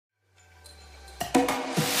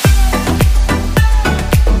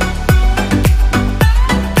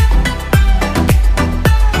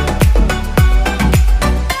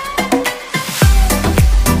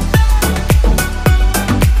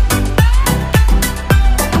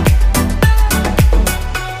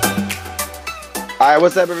All right,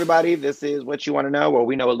 what's up, everybody? This is What You Want to Know, where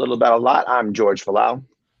we know a little about a lot. I'm George Falau.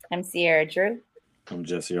 I'm Sierra Drew. I'm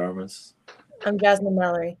Jesse Armas. I'm Jasmine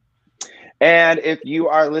Mallory. And if you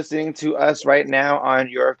are listening to us right now on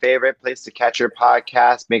your favorite place to catch your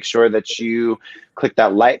podcast, make sure that you click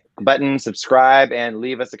that like button, subscribe, and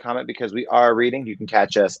leave us a comment because we are reading. You can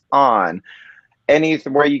catch us on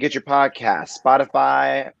anywhere you get your podcast: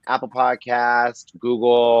 Spotify, Apple Podcast,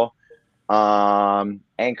 Google,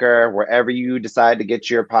 Anchor, wherever you decide to get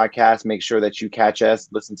your podcast. Make sure that you catch us,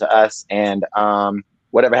 listen to us, and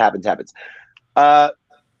whatever happens.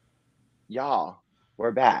 Y'all,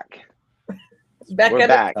 we're back. We're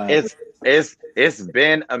back. It's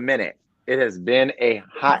been a minute. It has been a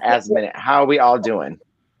hot ass minute. How are we all doing?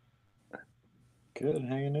 Good,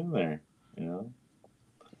 hanging in there. You know,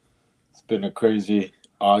 it's been a crazy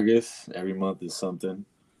August. Every month is something.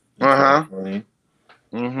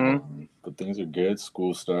 But things are good.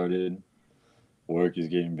 School started. Work is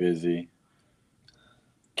getting busy.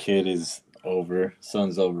 Kid is over.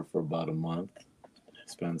 Son's over for about a month.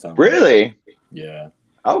 Spend time. Really? Yeah.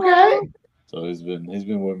 Okay. So he's been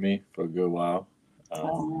with me for a good while.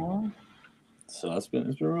 So it's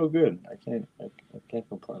been real good. I can't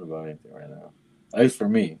complain about anything right now. At least for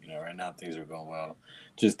me, right now things are going well.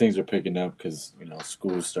 Just things are picking up because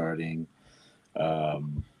school's starting,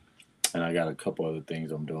 and I got a couple other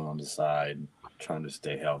things I'm doing on the side, trying to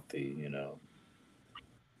stay healthy.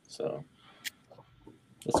 So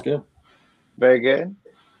that's good. Very good.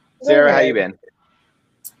 Sarah, how you been?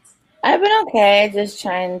 I've been okay. Just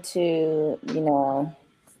trying to,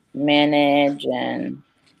 manage and,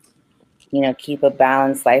 keep a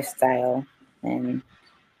balanced lifestyle and,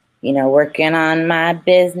 working on my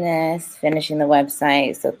business, finishing the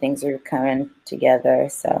website. So things are coming together.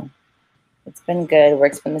 So it's been good.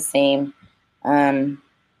 Work's been the same.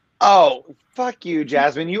 Oh, fuck you,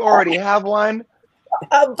 Jasmine. You already have one?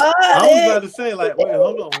 I was about to say, wait,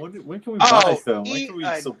 hold on. When can we buy some? When can we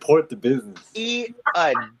support the business? Eat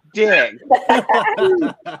a dick.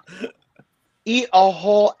 Eat a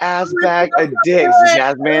whole ass bag of dicks,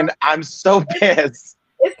 Jasmine. I'm so pissed.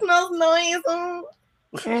 It smells nice.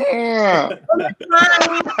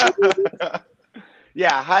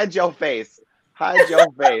 Yeah, hide your face. Hide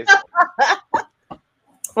your face.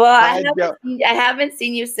 Well, I haven't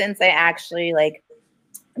seen you since I actually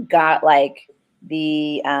got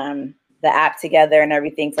the app together and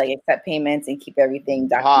everything to accept payments and keep everything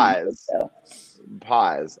documented.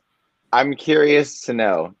 Pause. I'm curious to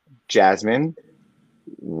know, Jasmine,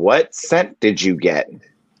 what scent did you get?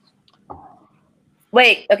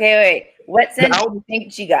 Wait. What scent do you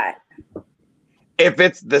think you got? If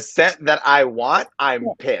it's the scent that I want, I'm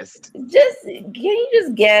pissed. Can you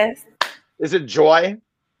just guess? Is it Joy?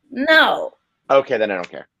 No. Okay, then I don't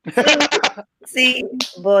care. See,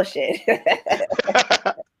 bullshit.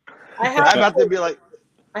 I'm about to be like,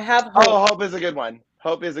 I have hope. Oh, Hope is a good one.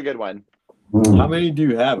 Hope is a good one. How many do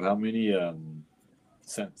you have? How many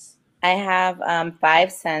scents? I have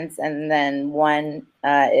 5 scents, and then one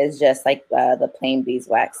is just the plain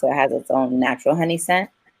beeswax, so it has its own natural honey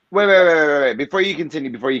scent. Wait. Before you continue,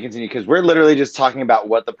 because we're literally just talking about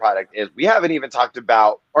what the product is. We haven't even talked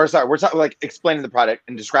about, we're talking explaining the product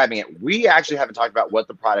and describing it. We actually haven't talked about what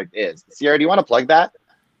the product is. Sierra, do you want to plug that?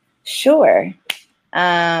 Sure.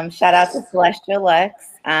 Shout out to Celestial Lux.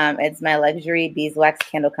 It's my luxury beeswax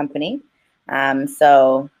candle company.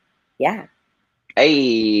 So yeah.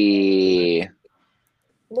 Hey.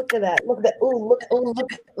 Look at that. Ooh,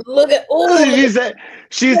 look at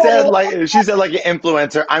She said like an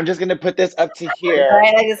influencer. I'm just gonna put this up to here.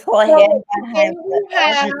 Right, I just hold hand behind.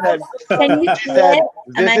 She said,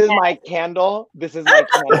 this is my candle. This is my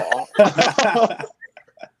candle.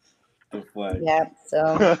 Yeah,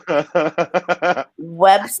 so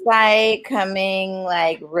website coming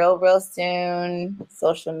real soon.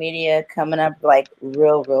 Social media coming up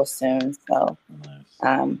real soon. So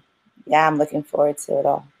yeah, I'm looking forward to it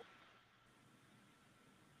all.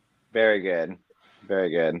 Very good.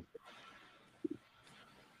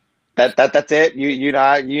 That's it. You're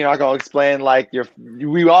not gonna explain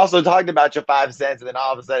we also talked about your 5 cents and then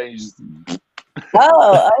all of a sudden you just.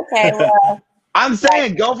 Oh, okay. Well, I'm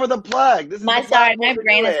saying go for the plug. This is my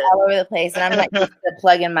brain is all over the place, and I'm not used to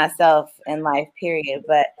plugging myself in life. Period.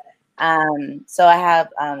 But so I have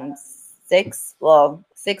 6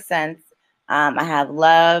 cents. I have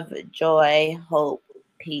love, joy, hope,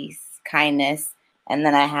 peace, kindness, and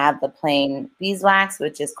then I have the plain beeswax,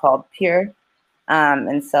 which is called pure.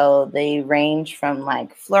 And so they range from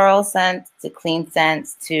floral scents to clean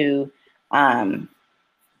scents to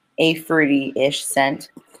a fruity-ish scent.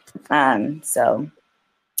 So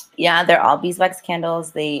yeah, they're all beeswax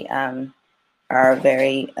candles. They are are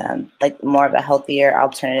very like more of a healthier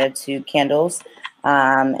alternative to candles,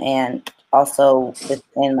 and also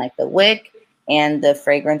within like the wick and the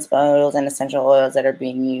fragrance oils and essential oils that are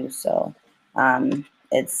being used. So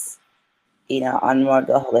it's, you know, on more of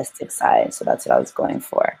the holistic side. So that's what I was going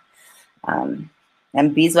for.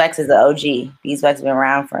 And beeswax is the OG. Beeswax has been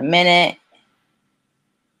around for a minute,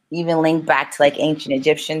 even linked back to like ancient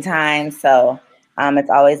Egyptian times. So it's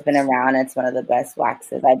always been around. It's one of the best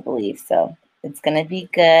waxes, I believe. So it's going to be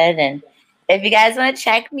good. And if you guys want to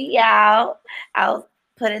check me out, I'll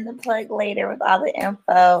put in the plug later with all the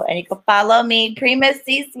info. And you can follow me, Prima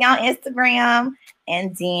CC on Instagram.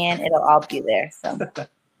 And then it'll all be there.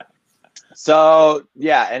 So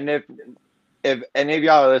yeah, and if any of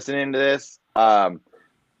y'all are listening to this,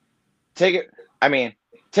 take it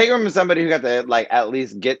from somebody who got to like at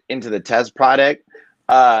least get into the test product.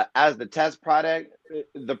 As the test product,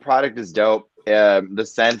 the product is dope. The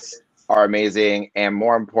scents are amazing, and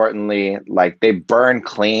more importantly, like they burn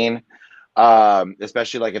clean.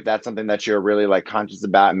 Especially like if that's something that you're really like conscious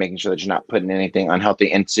about and making sure that you're not putting anything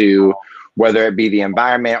unhealthy into, whether it be the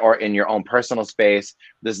environment or in your own personal space.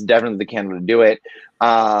 This is definitely the candle to do it.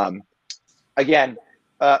 Again,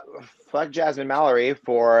 fuck Jasmine Mallory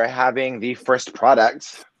for having the first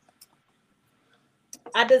product.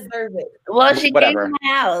 I deserve it. Well, she Whatever. came to my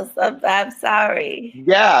house. I'm sorry.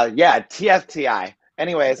 Yeah, TFTI.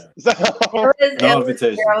 Anyways, so No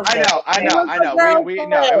invitation. I know. We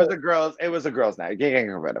no, it was a girls' night.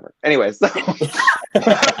 Yeah, whatever. Anyways, so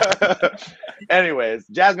anyways,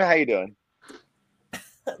 Jasmine, how you doing?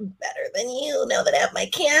 Better than you now that I have my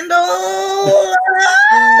candle.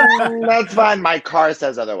 That's fine. My car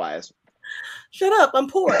says otherwise. Shut up, I'm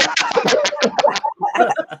poor.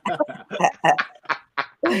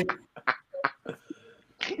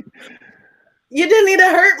 You didn't need to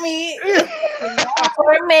hurt me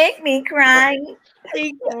or make me cry.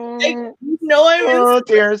 Like, you know I'm in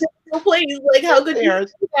tears. Place. Like, how could you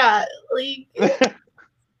do that? Like,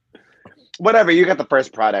 whatever. You got the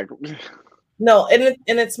first product. No, and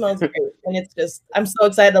it smells great, and it's just I'm so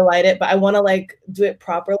excited to light it, but I want to like do it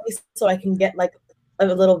properly so I can get like a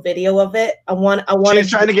little video of it. I want. She's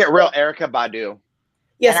trying to get real Erykah Badu.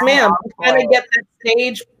 Yes, ma'am. I'm trying to get that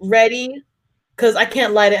stage ready because I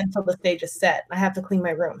can't light it until the stage is set. I have to clean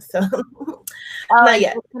my room, so not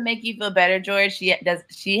yet. To make you feel better, George, she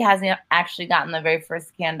hasn't actually gotten the very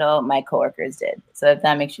first candle. My coworkers did, so if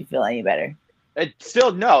that makes you feel any better. It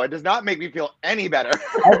does not make me feel any better.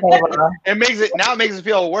 Okay, well. It makes it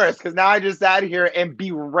feel worse because now I just sat here and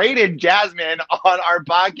berated Jasmine on our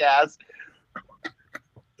podcast.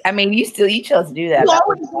 I mean, you chose to do that. That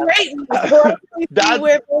was great. That's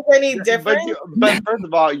any different. But first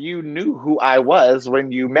of all, you knew who I was when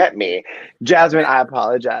you met me. Jasmine, I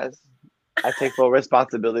apologize. I take full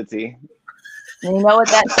responsibility. You know what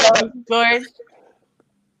that shows, George?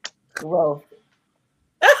 Growth.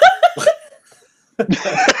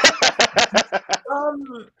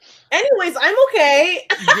 Anyways, I'm okay.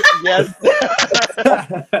 Yes.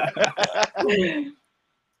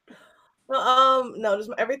 No,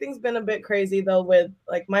 just everything's been a bit crazy though. With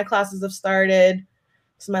like my classes have started.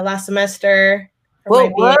 This is my last semester.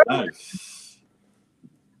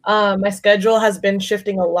 My schedule has been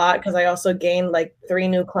shifting a lot because I also gained like 3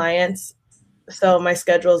 new clients, so my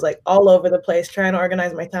schedule is like all over the place. Trying to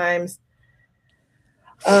organize my times.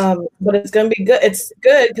 But it's gonna be good. It's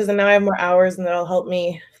good because now I have more hours, and that'll help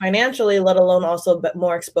me financially. Let alone also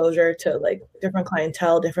more exposure to like different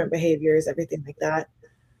clientele, different behaviors, everything like that.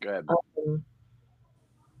 Good.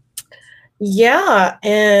 Yeah,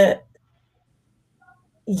 and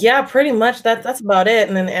yeah, pretty much that's about it.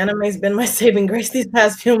 And then anime's been my saving grace these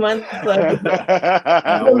past few months. Myself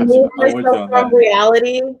from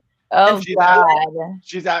reality. Oh God!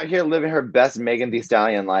 She's out here living her best Megan Thee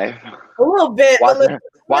Stallion life. A little bit.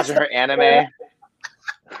 Watching her anime.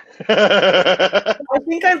 I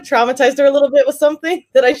think I've traumatized her a little bit with something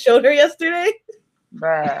that I showed her yesterday.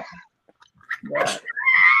 Bruh.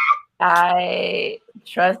 I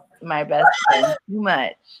trust my best friend too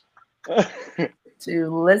much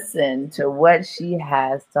to listen to what she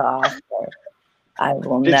has to offer. I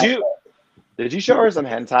will never. Did you show her some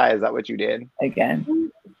hentai? Is that what you did? Again.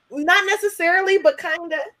 Not necessarily, but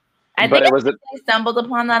kind of. I think I stumbled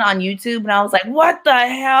upon that on YouTube, and I was like, "What the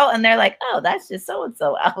hell?" And they're like, "Oh, that's just so and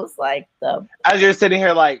so." I was like, As you're sitting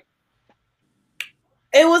here, like,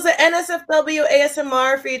 it was an NSFW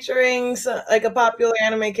ASMR featuring like a popular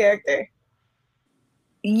anime character.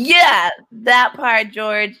 Yeah, that part,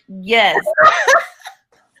 George. Yes.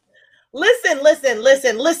 Listen, Linda.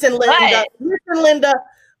 Listen, Linda.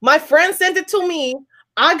 My friend sent it to me.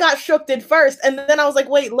 I got shooked first, and then I was like,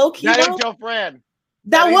 wait, low key. That is your friend.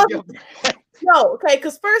 That is was your friend. no, okay,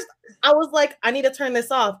 because first I was like, I need to turn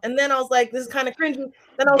this off. And then I was like, this is kind of cringy.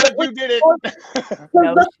 Then I was like, you did it.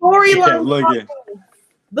 The storyline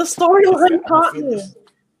the storyline caught me.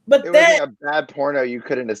 But it then was like a bad porno you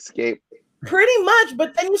couldn't escape. pretty much,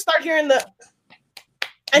 but then you start hearing the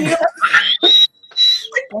and you're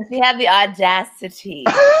And she had the audacity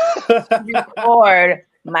to record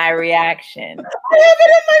my reaction. I have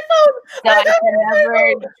it in my phone. So I can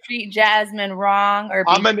never treat Jasmine wrong or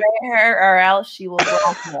betray her, or else she will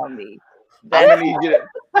blackmail me. I'm gonna need you to,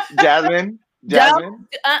 Jasmine.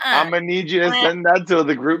 I'm gonna need you to send that to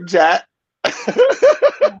the group chat.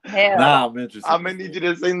 Nah, I'm interested. I'm gonna need you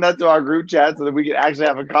to send that to our group chat so that we can actually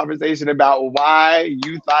have a conversation about why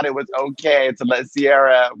you thought it was okay to let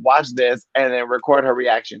Sierra watch this and then record her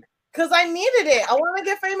reaction. Because I needed it. I want to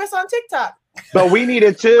get famous on TikTok. But we need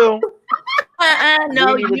it too.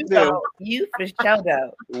 No, you don't. You for sure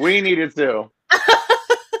though. We need it too.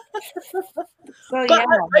 So But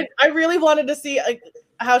yeah. I really wanted to see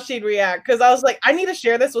how she'd react because I was like, I need to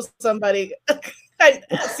share this with somebody.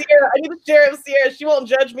 Sierra, I need to share it with Sierra. She won't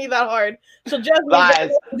judge me that hard. She'll judge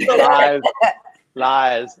me.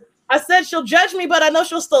 Lies. I said she'll judge me, but I know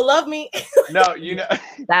she'll still love me. No, you know.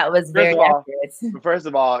 That was very accurate. First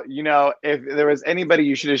of all, you know, if there was anybody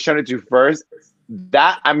you should have shown it to first,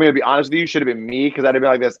 that I'm gonna be honest with you, should have been me because I'd have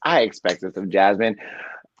been like this. I expect this of Jasmine.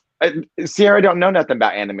 Sierra don't know nothing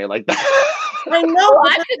about anime like that. I know. Well,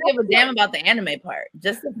 I could give a damn about the anime part.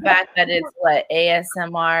 Just the fact that it's what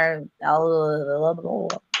ASMR,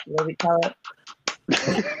 what do we call it?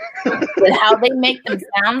 But how they make them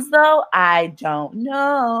sounds though, I don't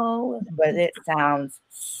know. But it sounds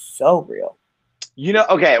so real. You know,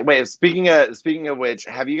 okay, wait, speaking of which,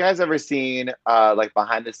 have you guys ever seen like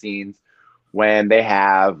behind the scenes when they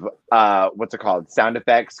have what's it called? Sound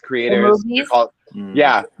effects creators.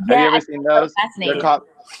 Yeah. Have you ever seen those? Fascinating.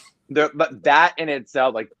 But that in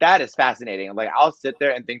itself, like that is fascinating. Like I'll sit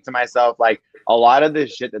there and think to myself, like a lot of the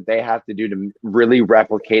shit that they have to do to really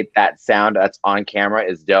replicate that sound that's on camera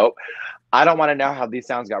is dope. I don't want to know how these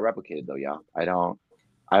sounds got replicated though, y'all. I don't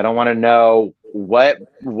want to know what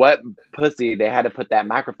pussy they had to put that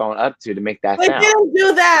microphone up to make that They sound. didn't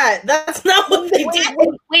do that. That's not what they did.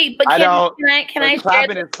 Wait, but can I share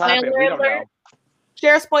the spoiler alert?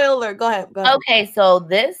 Share a spoiler alert. Go ahead. Okay, so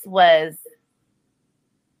this was,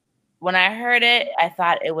 when I heard it, I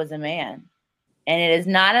thought it was a man. And it is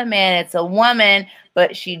not a man, it's a woman,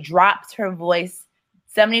 but she drops her voice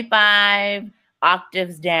 75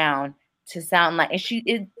 octaves down to sound like,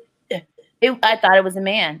 and I thought it was a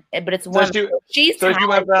man, but it's a woman. She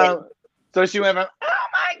went from, oh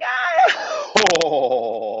my God.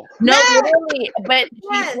 Oh. No, really, but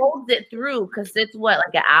she holds it through because it's what,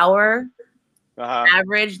 like an hour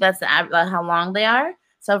average? That's how long they are.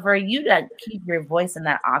 So for you to keep your voice in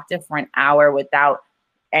that octave for an hour without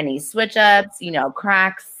any switch ups,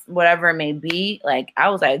 cracks, whatever it may be, like I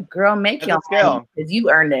was like, girl, make your own because you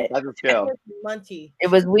earned it. That's a skill. It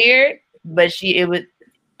was weird, but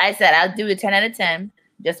I said I'll do a 10 out of 10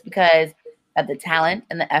 just because of the talent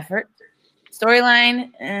and the effort.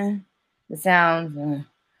 Storyline, the sound,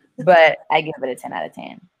 but I give it a 10 out of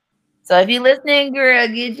 10. So if you're listening, girl,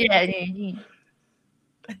 get your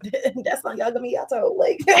that's on Yagami Yato.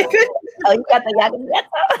 Like, oh, you got the Yagami Yato?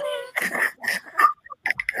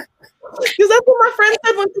 Because that's what my friend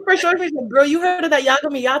said when she first showed me. She said, girl, you heard of that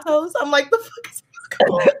Yagami Yatos? I'm like, the fuck is this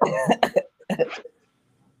called?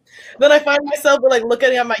 Then I find myself like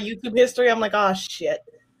looking at my YouTube history. I'm like, oh shit.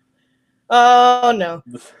 Oh no.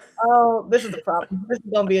 Oh, this is the problem. This is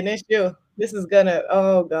gonna be an issue. This is gonna.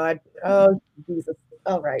 Oh God. Oh Jesus.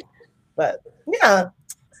 All right. But yeah.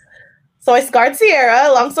 So I scarred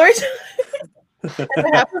Sierra. Long story short, and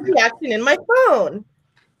I have a reaction in my phone.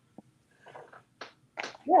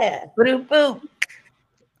 Yeah. Boop boop.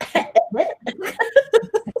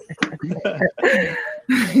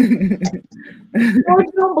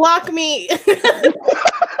 Don't block me.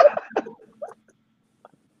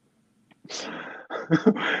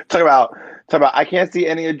 Talk about I can't see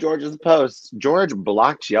any of George's posts. George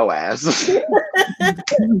blocked your ass.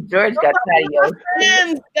 George got patio.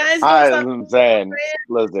 Guys, I'm saying,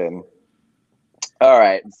 listen. All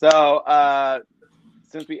right, so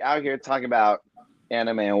since we out here talking about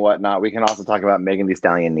anime and whatnot, we can also talk about Megan Thee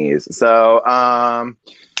Stallion knees. So I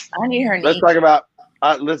need her knees. Let's talk about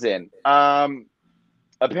listen.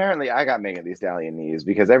 Apparently I got Megan Thee Stallion knees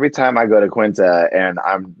because every time I go to Quinta and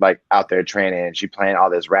I'm like out there training and she playing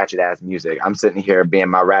all this ratchet ass music, I'm sitting here being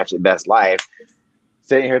my ratchet best life,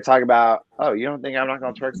 sitting here talking about, oh, you don't think I'm not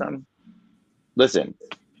gonna twerk something? Listen,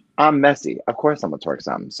 I'm messy. Of course I'm gonna twerk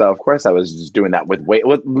some. So of course I was just doing that with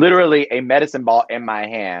literally a medicine ball in my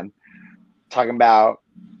hand, talking about,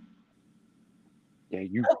 yeah,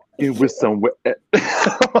 you it was somewhere.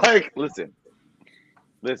 Like, listen,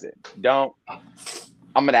 don't.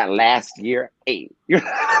 I'm in that last year 8.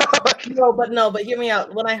 No, but hear me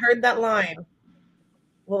out. When I heard that line,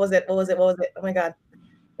 what was it? Oh my god.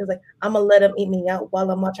 It was like, I'm gonna let him eat me out while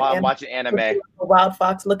I'm watching anime. Watching anime. A wild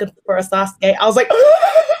fox looking for a Sasuke. I was like, oh,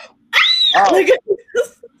 like,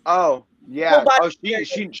 oh yeah. Oh,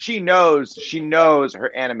 she knows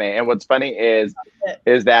her anime. And what's funny is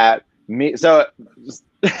that me. So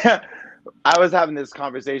I was having this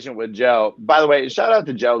conversation with Joe. By the way, shout out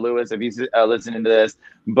to Joe Lewis if he's listening to this.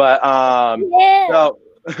 But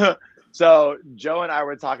so Joe and I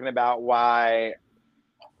were talking about why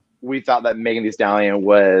we thought that Megan Thee Stallion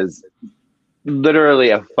was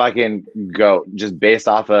literally a fucking goat, just based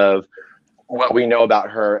off of what we know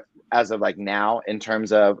about her as of like now, in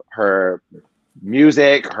terms of her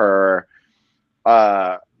music, her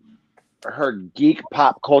geek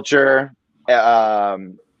pop culture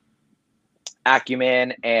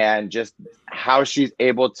acumen, and just how she's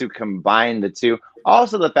able to combine the two.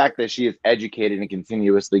 Also, the fact that she is educated and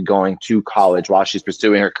continuously going to college while she's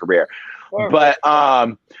pursuing her career. But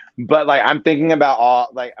like I'm thinking about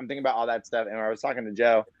all that stuff, and I was talking to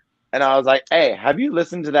Joe, and I was like, "Hey, have you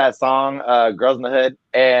listened to that song, Girls in the Hood?"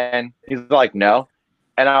 And he's like, "No."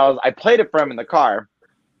 And I played it for him in the car,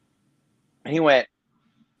 and he went,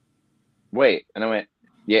 "Wait," and I went,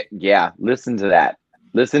 "Yeah, listen to that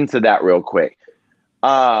real quick."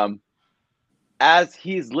 As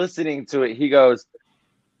he's listening to it, he goes,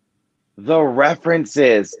 "The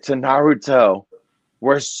references to Naruto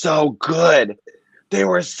were so good. They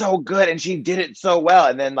were so good, and she did it so well."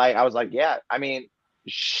 And then like I was like, yeah, I mean,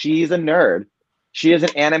 she's a nerd. She is an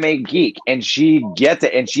anime geek, and she gets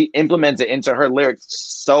it, and she implements it into her lyrics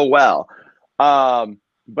so well.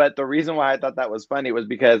 But the reason why I thought that was funny was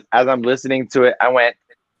because as I'm listening to it, I went,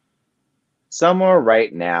 somewhere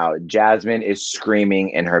right now, Jasmine is screaming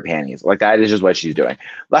in her panties. Like, that is just what she's doing.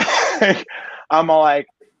 Like, I'm all like,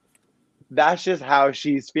 that's just how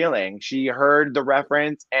she's feeling. She heard the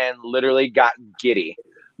reference and literally got giddy.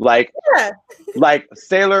 Like, like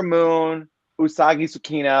Sailor Moon, Usagi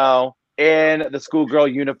Tsukino in the schoolgirl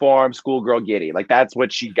uniform, schoolgirl giddy. Like, that's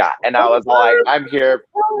what she got. And I was like, I'm here.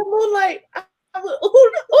 Moonlight. It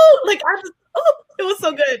was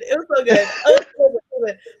so good. It was so good.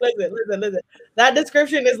 Listen. That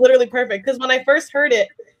description is literally perfect. Because when I first heard it,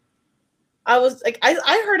 I was like,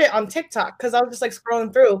 I heard it on TikTok because I was just like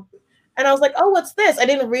scrolling through. And I was like, oh, what's this? I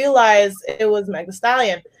didn't realize it was Meg Thee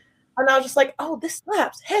Stallion. And I was just like, oh, this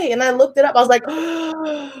slaps. Hey. And I looked it up. I was like,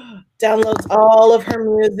 downloads all of her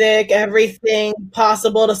music, everything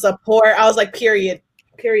possible to support. I was like, period,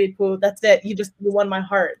 poo. That's it. You won my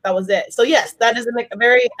heart. That was it. So yes, that is a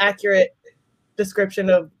very accurate description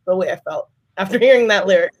of the way I felt after hearing that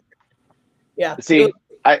lyric. Yeah. See,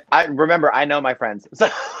 I remember, I know my friends. So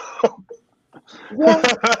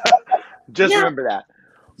just remember that.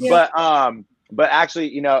 Yeah. But actually,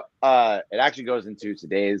 you know, it actually goes into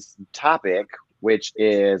today's topic, which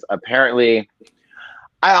is apparently,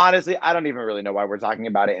 I don't even really know why we're talking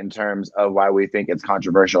about it in terms of why we think it's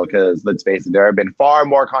controversial, because let's face it, there have been far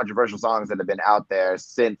more controversial songs that have been out there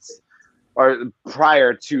since or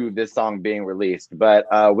prior to this song being released. But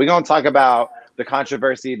we're going to talk about the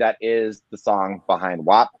controversy that is the song behind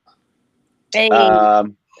WAP. Hey.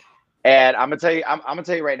 And I'm gonna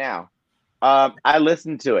tell you right now, I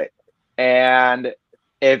listened to it, and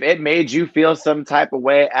if it made you feel some type of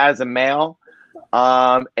way as a male,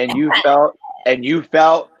 and you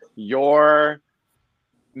felt your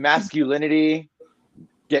masculinity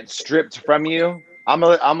get stripped from you, I'm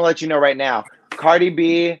gonna let you know right now, Cardi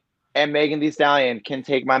B and Megan Thee Stallion can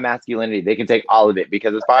take my masculinity. They can take all of it,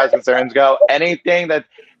 because as far as concerns go, anything that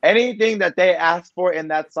they ask for in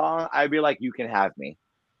that song, I'd be like, you can have me.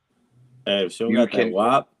 Hey, if she got that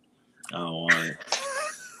WAP, I don't want it.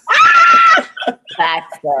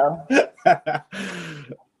 Facts, though.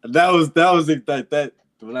 that was that.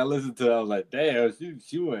 When I listened to it, I was like, damn,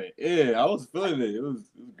 she went in. I was feeling it. It was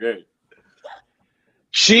great.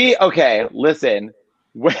 Listen.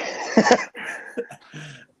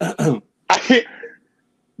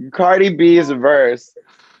 Cardi B's verse,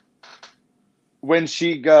 when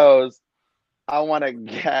she goes, I want to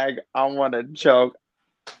gag, I want to choke,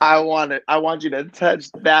 I want you to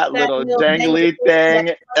touch that little dangly thing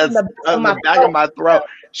on the back of my throat.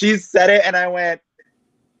 She said it, and I went,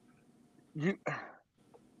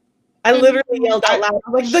 I literally yelled out loud.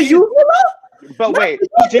 I'm like, the usual? But wait,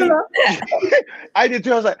 I did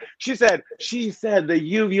too. I was like, she said the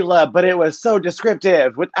uvula, but it was so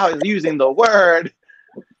descriptive without using the word.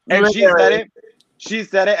 And Literally. she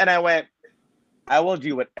said it, and I went, I will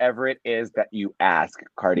do whatever it is that you ask,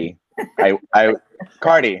 Cardi.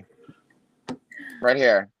 Cardi, right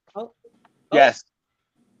here. Oh.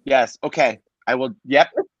 Yes, okay, I will. Yep.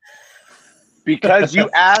 Because you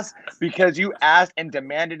asked and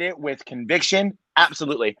demanded it with conviction.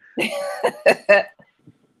 Absolutely.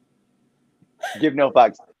 Give no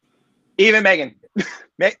fucks. Even Megan.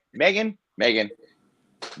 Megan.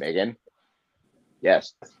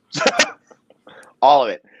 Yes. All of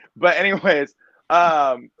it. But anyways,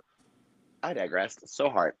 I digressed so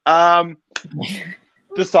hard.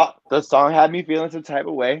 The song had me feeling some type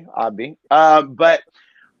of way, Abby. But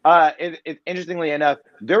interestingly enough,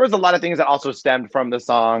 there was a lot of things that also stemmed from the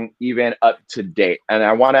song, even up to date, and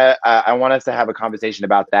I want us to have a conversation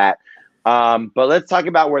about that. But let's talk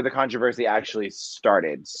about where the controversy actually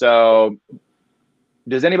started. So,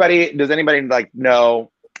 does anybody like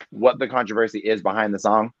know what the controversy is behind the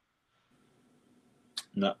song?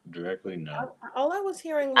 Not directly, no. All I was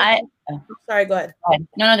hearing. Sorry, go ahead.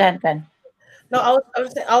 No, go ahead. No, I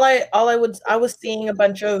was saying I was seeing a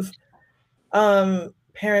bunch of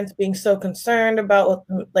parents being so concerned about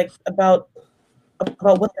about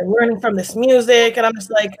what they're learning from this music, and I'm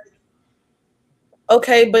just like,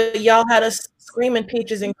 okay, but y'all had us screaming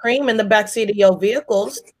peaches and cream in the backseat of your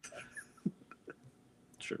vehicles.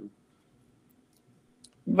 True.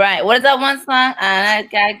 Right. What is that one song? I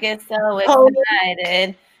gotta get so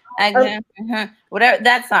excited. Whatever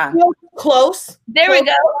that song. Close. There we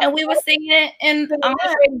go. And we were singing it on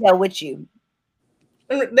the radio with you.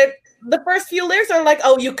 The first few lyrics are like,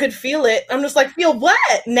 oh, you could feel it. I'm just like, feel what?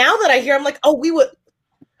 Now that I hear, I'm like, oh, we would.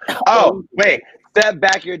 Oh, wait. Step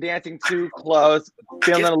back, you're dancing too close.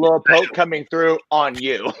 Feeling a little poke coming through on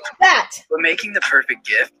you. That. But making the perfect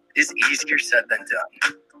gift is easier said than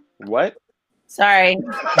done. What? Sorry.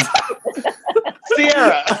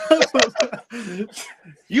 Sierra.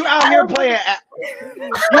 You out here playing.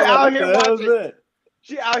 You out here watching.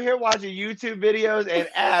 She out here watching YouTube videos and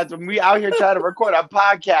ads when we out here trying to record a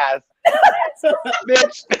podcast.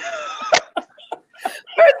 Bitch.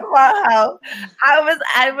 First of all,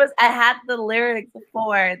 I had the lyrics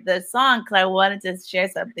for the song because I wanted to share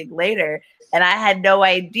something later, and I had no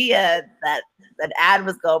idea that an ad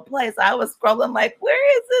was going to play. So I was scrolling like,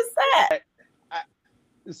 where is this at?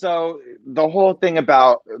 So the whole thing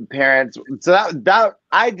about parents. So that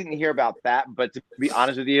I didn't hear about that, but to be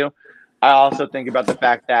honest with you, I also think about the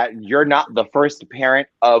fact that you're not the first parent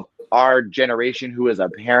of our generation who is a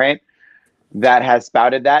parent that has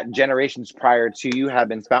spouted that. Generations prior to you have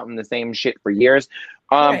been spouting the same shit for years.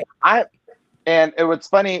 Right. What's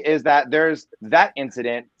funny is that there's that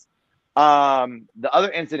incident. The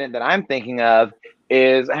other incident that I'm thinking of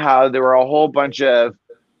is how there were a whole bunch of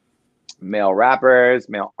male rappers,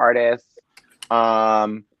 male artists.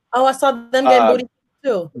 I saw them getting booty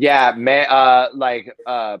too. Yeah,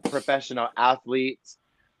 professional athletes.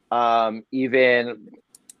 Even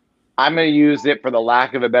I'm gonna use it for the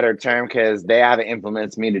lack of a better term because they haven't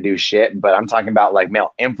influenced me to do shit. But I'm talking about like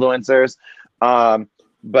male influencers.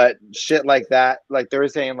 But shit like that, like they were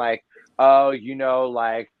saying, like, oh,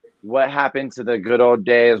 like what happened to the good old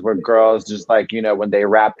days where girls just like, when they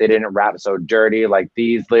rap, they didn't rap so dirty. Like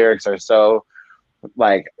these lyrics are so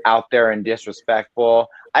like out there and disrespectful.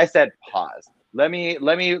 I said, pause. Let me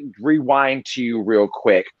rewind to you real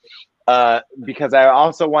quick. Because I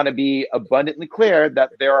also want to be abundantly clear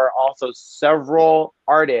that there are also several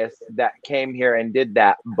artists that came here and did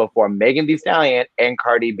that before Megan Thee Stallion and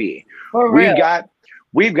Cardi B.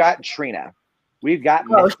 We've got Trina. We've got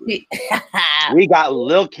we got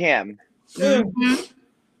Lil Kim. Mm-hmm.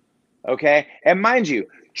 Okay. And mind you,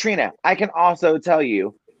 Trina, I can also tell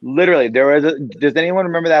you, literally, does anyone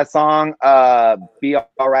remember that song, Be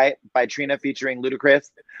Alright by Trina featuring Ludacris?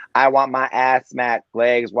 I want my ass smacked,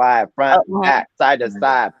 legs wide, front, back, side to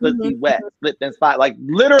side, pussy wet, slip and slide. Like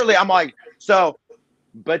literally, I'm like, so,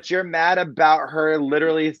 but you're mad about her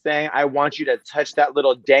literally saying, I want you to touch that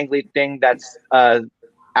little dangly thing that's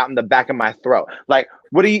out in the back of my throat. Like,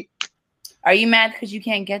 what are you mad because you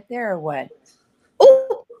can't get there or what?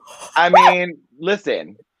 Ooh. I mean,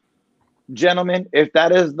 listen, gentlemen, if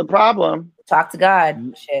that is the problem, talk to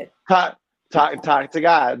God. Shit. Talk to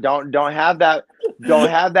God. Don't have that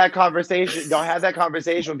conversation. Don't have that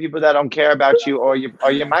conversation with people that don't care about you or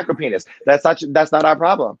your micro penis. That's not our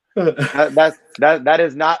problem. That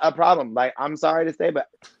is not a problem. Like, I'm sorry to say, but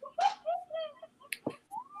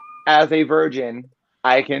as a virgin,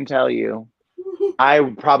 I can tell you, I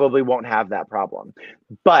probably won't have that problem.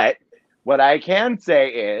 But What I can say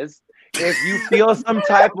is, if you feel some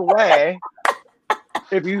type of way,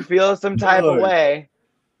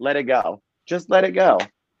 let it go. Just let it go.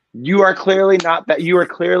 You are clearly not that. You are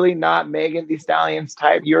clearly not Megan Thee Stallion's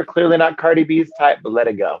type. You are clearly not Cardi B's type. But let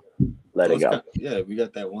it go. Let it go. Yeah, we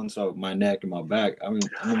got that one song, "My Neck and My Back." I mean,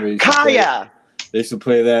 I remember they used to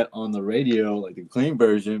play that on the radio, like the clean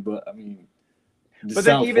version. But I mean, but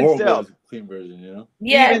then even still, as a clean version, you know.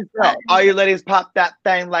 Yeah. Even still, all you ladies pop that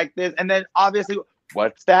thing like this, and then obviously,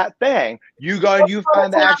 what's that thing? You go and you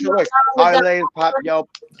find the actual lyrics. All you ladies pop, yo.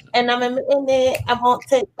 And I'm in it. I won't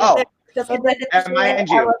take. Oh,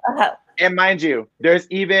 and mind you, there's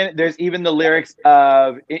even the lyrics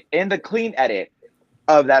of in the clean edit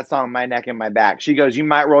of that song, "My Neck and My Back." She goes, "You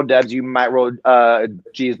might roll dubs, you might roll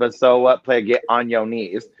G's, but so what? Play, get on your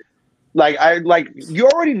knees." Like you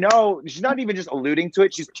already know. She's not even just alluding to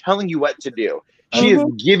it; she's telling you what to do. She is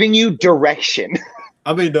giving you direction.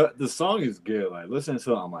 I mean, the song is good. Like, listening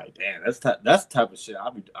to it, I'm like, damn, that's the type of shit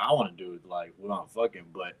I want to do it like when I'm fucking.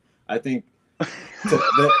 But I think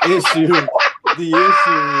the issue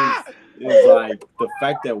is like the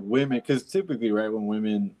fact that women, because typically, right, when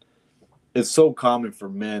women, it's so common for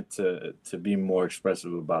men to be more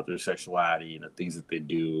expressive about their sexuality and the things that they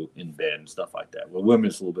do in bed and stuff like that. But women,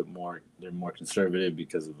 it's a little bit more, they're more conservative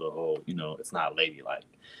because of the whole, it's not ladylike.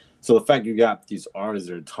 So the fact you got these artists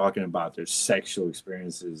that are talking about their sexual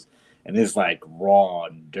experiences and it's like raw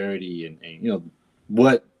and dirty and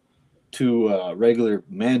what to regular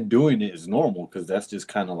men doing it is normal because that's just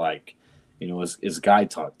kind of like, it's guy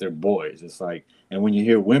talk. They're boys. It's like, and when you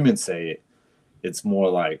hear women say it, it's more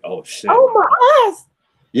like, oh shit. Oh my ass.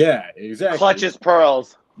 Yeah, exactly. Clutches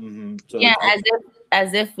pearls. Mm-hmm. So yeah,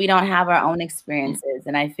 as if we don't have our own experiences.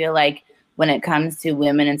 And I feel like when it comes to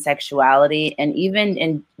women and sexuality, and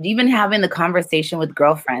even having the conversation with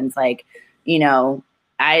girlfriends, like,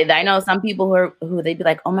 I know some people who they'd be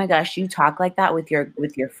like, oh my gosh, you talk like that with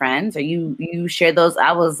your friends, or you share those.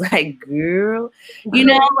 I was like, girl,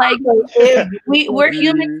 like we're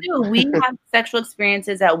human too. We have sexual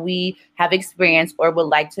experiences that we have experienced or would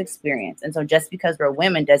like to experience. And so just because we're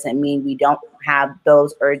women doesn't mean we don't have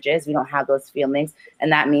those urges, we don't have those feelings,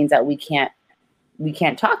 and that means that we can't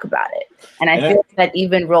talk about it. And I feel that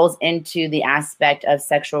even rolls into the aspect of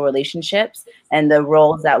sexual relationships and the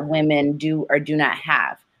roles that women do or do not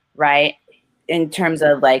have, right? In terms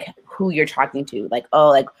of like who you're talking to, like, oh,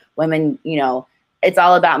 like women, it's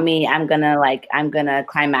all about me. I'm gonna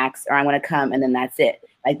climax or I'm gonna come and then that's it.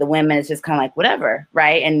 Like the women, it's just kind of like whatever,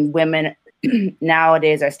 right? And women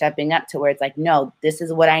nowadays are stepping up to where it's like, no, this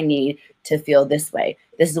is what I need to feel this way.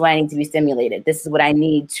 This is what I need to be stimulated. This is what I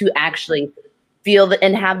need to actually feel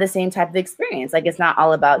and have the same type of experience. Like it's not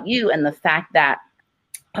all about you. And the fact that,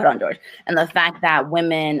 hold on, George, and the fact that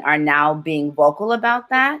women are now being vocal about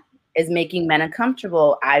that is making men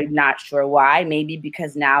uncomfortable. I'm not sure why. Maybe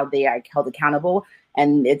because now they are held accountable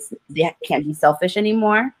and they can't be selfish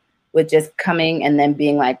anymore with just coming and then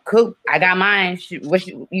being like, cool, I got mine. You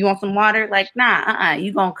want some water? Like, nah,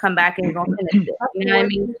 you gonna come back and you're gonna finish it. You know what I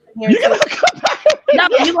mean? No,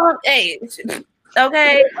 you won't. Hey,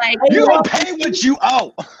 okay, like you gonna pay what you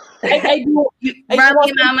owe. I run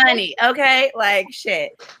me my money, okay? Like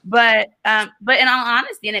shit. But in all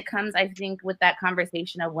honesty, and it comes, I think, with that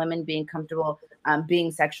conversation of women being comfortable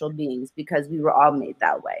being sexual beings because we were all made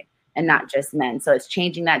that way and not just men. So it's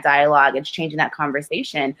changing that dialogue, it's changing that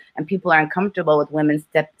conversation, and people are uncomfortable with women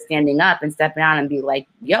standing up and stepping out and be like,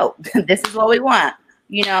 yo, this is what we want,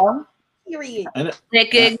 Period.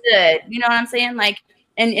 Thick and good. You know what I'm saying? Like,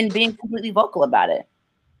 and being completely vocal about it.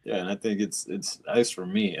 Yeah, and I think it's nice for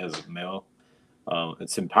me as a male.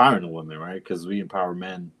 It's empowering a woman, right? Because we empower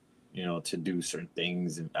men, to do certain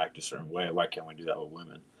things and act a certain way. Why can't we do that with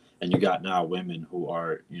women? And you got now women who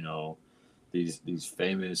are, these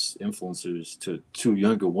famous influencers to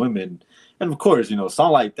younger women, and of course,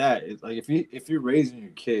 something like that. It's like if you're raising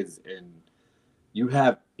your kids and you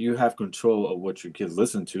have control of what your kids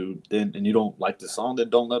listen to, then and you don't like the song, then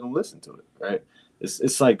don't let them listen to it, right?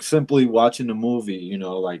 It's like simply watching the movie,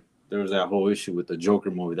 like there was that whole issue with the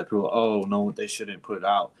Joker movie that people, oh no, they shouldn't put it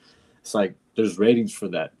out. It's like there's ratings for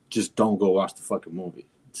that. Just don't go watch the fucking movie.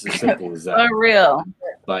 It's as simple as that. For real.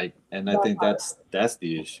 Like, and I think that's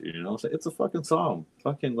the issue, It's a fucking song.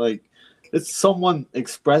 Fucking like it's someone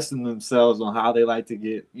expressing themselves on how they like to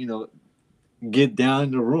get down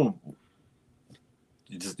in the room.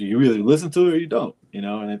 You really listen to it or you don't, And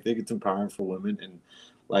I think it's empowering for women. And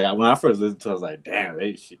like when I first listened to it, I was like, damn,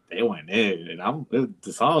 they went in, and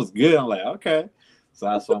the song's good. I'm like, okay. So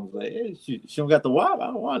that's why I was like, hey, she don't got the WAP. I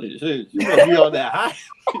don't want it. She must be on that high.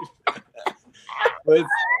 But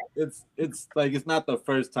it's like it's not the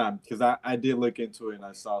first time, because I did look into it and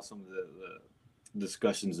I saw some of the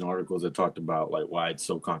discussions and articles that talked about like why it's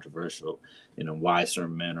so controversial, why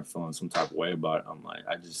certain men are feeling some type of way about it. I'm like,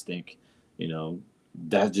 I just think,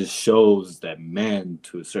 that just shows that men,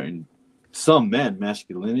 to a certain, some men,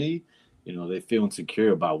 masculinity, they feel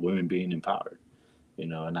insecure about women being empowered.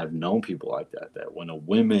 And I've known people like that when a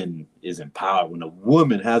woman is empowered, when a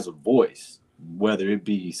woman has a voice, whether it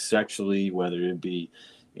be sexually, whether it be,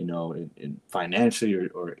 in financially,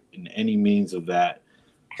 or in any means of that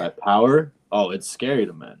power, oh, it's scary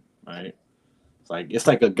to men, right? It's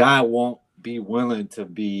like a guy won't be willing to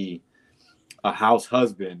be a house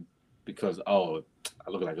husband because, oh, I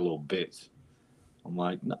look like a little bitch. I'm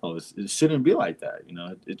like, no, it shouldn't be like that.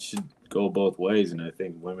 It should go both ways. And I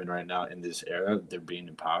think women right now in this era, they're being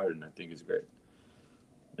empowered, and I think it's great.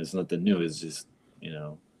 It's nothing new. It's just,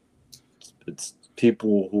 it's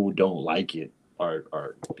people who don't like it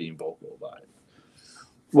are being vocal about it.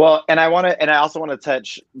 Well, and I also want to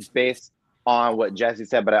touch base on what Jesse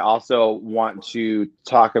said, but I also want to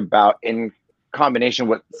talk about in combination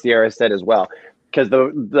what Sierra said as well, because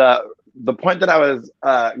the point that I was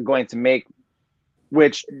going to make,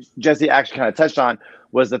 which Jesse actually kind of touched on,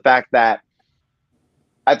 was the fact that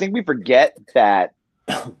I think we forget that,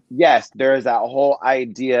 yes, there is that whole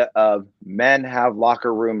idea of men have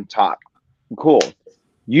locker room talk. Cool.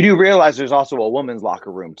 You do realize there's also a woman's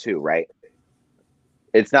locker room too, right?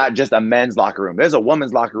 It's not just a men's locker room. There's a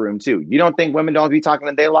woman's locker room too. You don't think women don't be talking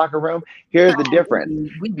in their locker room? Here's the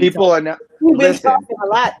difference. People are not. We've been Listen, talking a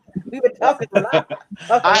lot. We've been talking a lot.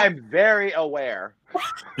 Okay. I'm very aware.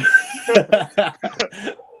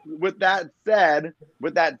 With that said,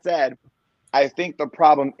 I think the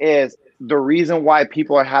problem is the reason why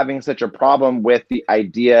people are having such a problem with the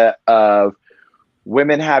idea of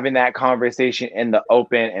women having that conversation in the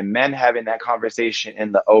open and men having that conversation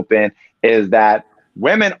in the open is that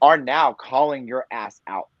women are now calling your ass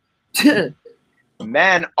out.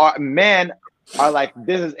 Men are like,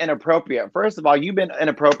 this is inappropriate. First of all, you've been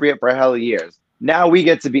inappropriate for a hell of years. Now we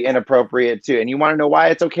get to be inappropriate too. And you want to know why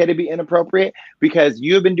it's okay to be inappropriate? Because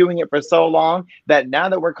you've been doing it for so long that now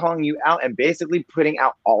that we're calling you out and basically putting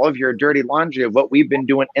out all of your dirty laundry of what we've been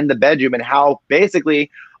doing in the bedroom and how basically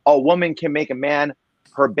a woman can make a man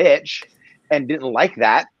her bitch and didn't like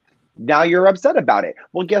that. Now you're upset about it.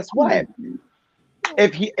 Well, guess what?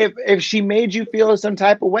 If she made you feel some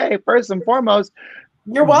type of way, first and foremost,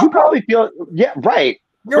 you're welcome. You probably feel, yeah, right.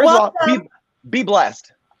 You're first welcome. of all, be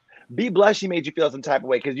blessed. Be blessed she made you feel some type of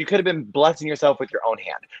way, because you could have been blessing yourself with your own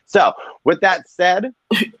hand. So with that said,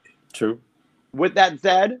 true. With that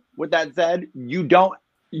said, you don't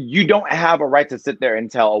have a right to sit there and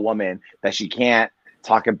tell a woman that she can't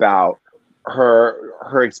talk about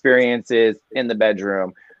her experiences in the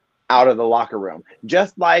bedroom out of the locker room.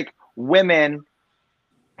 Just like women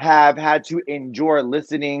have had to endure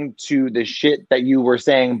listening to the shit that you were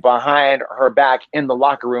saying behind her back in the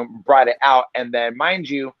locker room, brought it out. And then, mind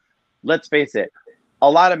you, let's face it, a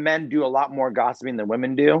lot of men do a lot more gossiping than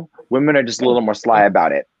women do. Women are just a little more sly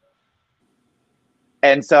about it.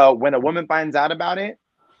 And so when a woman finds out about it,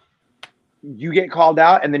 you get called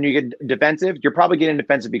out and then you get defensive. You're probably getting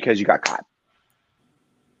defensive because you got caught.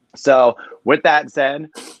 So with that said,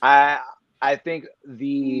 I think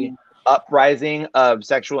the uprising of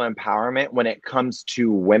sexual empowerment when it comes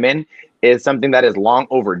to women is something that is long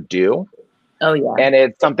overdue. Oh yeah. And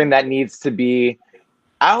it's something that needs to be,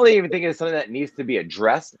 I don't even think it's something that needs to be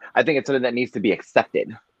addressed. I think it's something that needs to be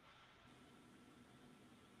accepted.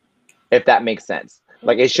 If that makes sense.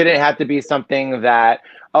 Like, it shouldn't have to be something that,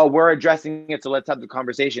 oh, we're addressing it, so let's have the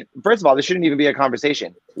conversation. First of all, this shouldn't even be a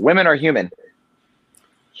conversation. Women are human.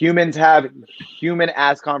 Humans have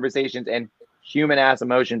human-ass conversations and human-ass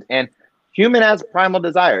emotions and human-ass primal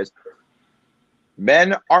desires.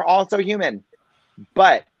 Men are also human.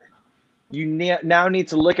 But you now need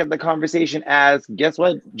to look at the conversation as, guess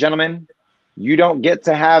what, gentlemen? You don't get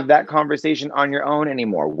to have that conversation on your own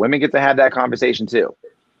anymore. Women get to have that conversation too.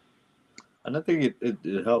 And I think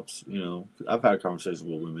it helps, I've had conversations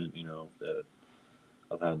with women, that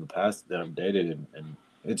I've had in the past that I've dated, and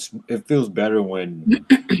it feels better when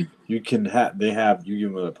you can you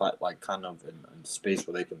give them a, like, kind of a space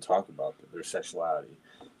where they can talk about their sexuality.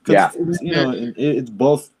 Yeah.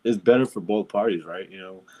 It's better for both parties, right?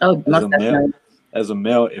 Oh, as a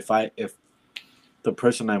male, if the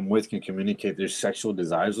person I'm with can communicate their sexual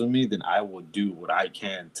desires with me, then I will do what I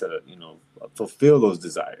can to, fulfill those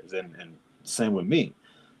desires, and same with me.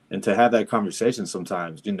 And to have that conversation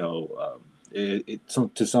sometimes, to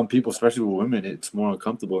some people, especially with women, it's more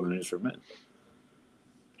uncomfortable than it is for men.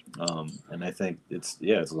 And I think it's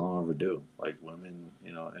long overdue. Like women,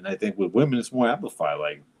 you know, and I think with women it's more amplified.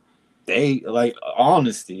 Like they like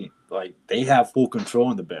honesty, like they have full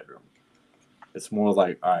control in the bedroom. It's more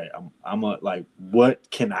like, all right, I'm a like, what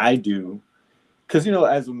can I do? Because you know,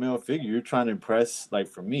 as a male figure, you're trying to impress. Like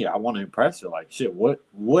for me, I want to impress her. Like shit, what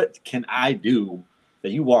can I do that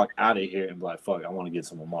you walk out of here and be like, fuck, I want to get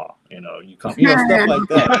some mama. You know, you come, you know, stuff like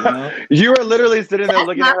that. You know, You were literally sitting there That's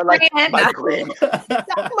looking at her like, friend. my queen. That's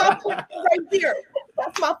my friend right there.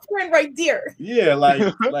 That's my friend right there. yeah,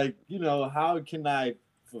 like you know, how can I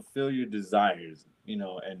fulfill your desires? You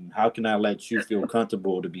know, and how can I let you feel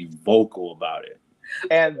comfortable to be vocal about it?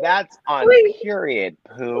 And that's on Wait. period,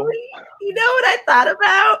 Pooh. You know what I thought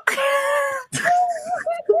about?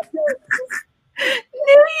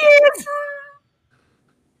 New Year's.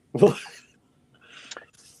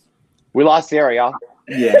 We lost Sarah, y'all.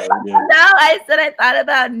 Yeah. No, I said I thought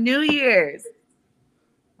about New Year's.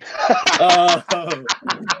 Oh,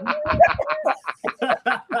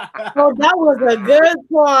 that was a good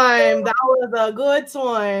time. That was a good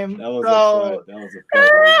time. That was So- a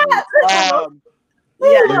fun.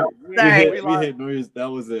 Yeah, We sorry. hit New Year's. That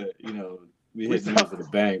was a we hit New Year's with a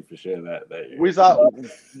bang for sure that year. We saw.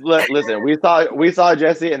 Listen, we saw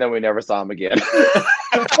Jesse, and then we never saw him again.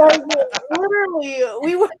 Literally,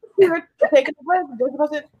 we were taking a break. Jessica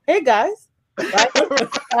said, "Hey guys."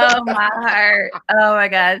 Oh my heart. Oh my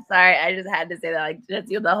God. Sorry. I just had to say that. Like just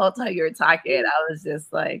the whole time you were talking, I was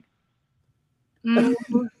just like, We're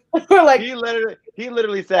like, he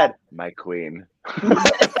literally said, "My queen." he bent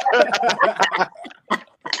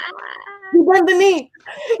the knee.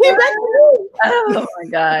 He bent the knee. oh my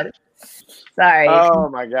God. Sorry. Oh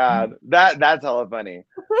my God, that's hella funny.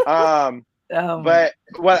 Oh, But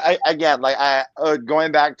what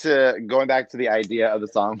going back to the idea of the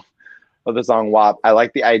song WAP, I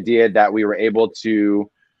like the idea that we were able to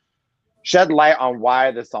shed light on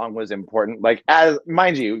why the song was important. Like, as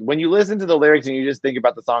mind you, when you listen to the lyrics and you just think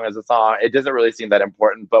about the song as a song, it doesn't really seem that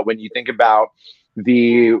important. But when you think about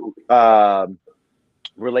the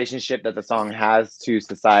relationship that the song has to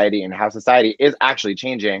society and how society is actually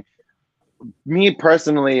changing, me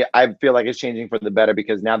personally, I feel like it's changing for the better,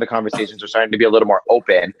 because now the conversations are starting to be a little more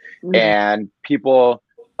open, and people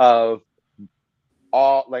of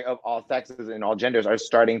all sexes and all genders are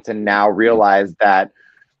starting to now realize that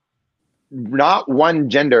not one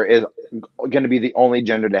gender is going to be the only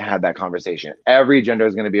gender to have that conversation. Every gender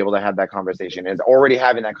is going to be able to have that conversation. It's already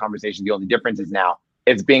having that conversation. The only difference is now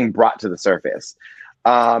it's being brought to the surface.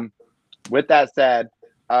 With that said,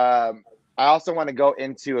 I also want to go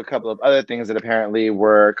into a couple of other things that apparently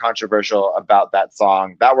were controversial about that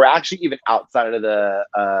song that were actually even outside of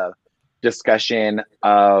the discussion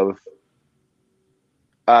of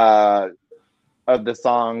the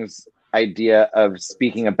song's idea of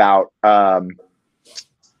speaking about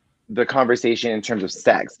the conversation in terms of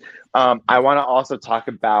sex. I want to also talk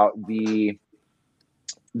about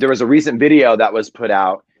there was a recent video that was put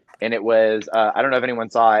out, and it was I don't know if anyone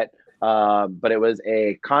saw it, but it was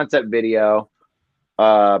a concept video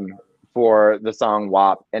for the song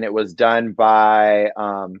WAP, and it was done by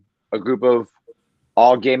a group of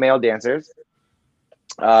all gay male dancers.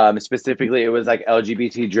 Specifically, it was like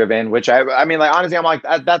LGBT driven, which I mean, like, honestly, I'm like,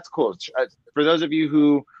 that's cool. For those of you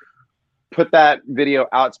who put that video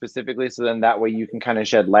out specifically, so then that way you can kind of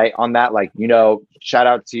shed light on that, like, you know, shout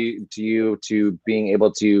out to you to being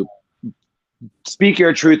able to speak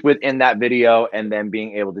your truth within that video, and then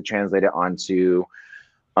being able to translate it onto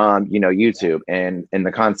you know, YouTube and in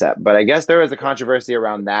the concept. But I guess there was a controversy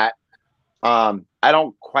around that. I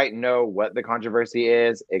don't quite know what the controversy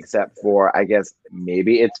is, except for, I guess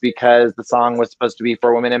maybe it's because the song was supposed to be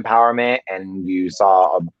for women empowerment, and you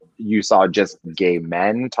saw just gay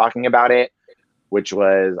men talking about it, which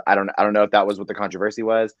was, I don't know if that was what the controversy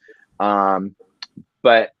was.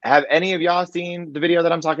 But have any of y'all seen the video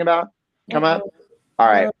that I'm talking about come up? All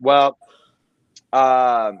right. Well,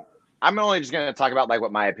 I'm only just going to talk about like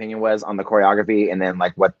what my opinion was on the choreography, and then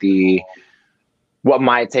like what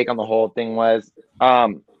my take on the whole thing was.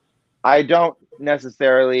 I don't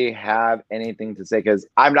necessarily have anything to say, because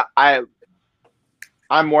I'm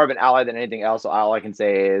more of an ally than anything else. So all I can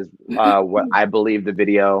say is what I believe the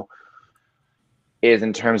video is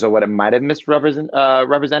in terms of what it might have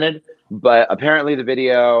represented. But apparently the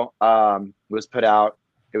video was put out.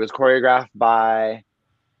 It was choreographed by,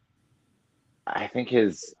 I think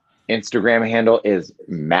his Instagram handle is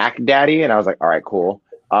Mac Daddy, and I was like, all right, cool.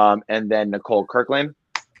 And then Nicole Kirkland.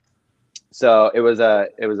 So it was a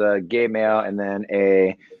gay male and then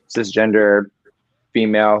a cisgender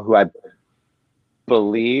female who I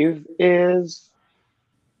believe is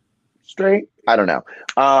straight. I don't know.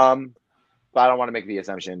 But I don't want to make the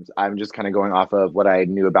assumptions. I'm just kind of going off of what I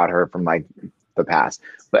knew about her from like the past.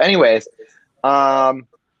 But anyways,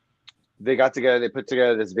 they got together, they put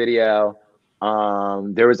together this video.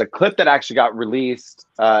 There was a clip that actually got released,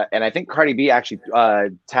 and I think Cardi B actually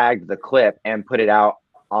tagged the clip and put it out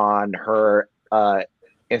on her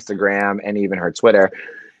Instagram and even her Twitter.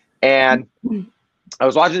 And I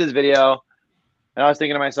was watching this video and I was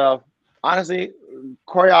thinking to myself, honestly,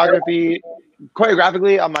 choreographically,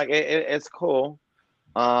 I'm like, it's cool.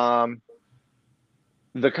 The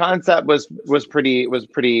concept was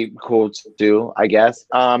pretty cool too, I guess.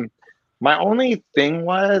 My only thing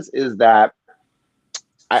is that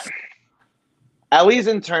at least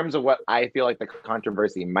in terms of what I feel like the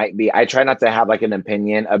controversy might be, I try not to have like an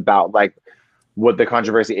opinion about like what the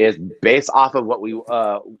controversy is based off of what we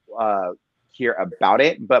hear about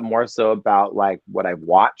it, but more so about like what I've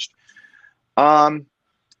watched. I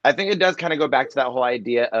think it does kind of go back to that whole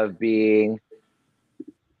idea of being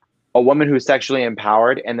a woman who's sexually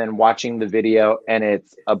empowered and then watching the video and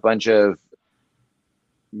it's a bunch of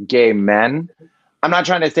gay men. I'm not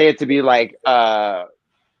trying to say it to be like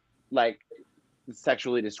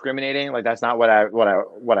sexually discriminating. Like that's not what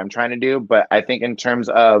I'm trying to do. But I think in terms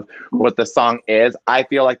of what the song is, I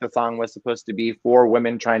feel like the song was supposed to be for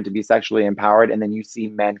women trying to be sexually empowered, and then you see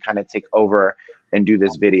men kind of take over and do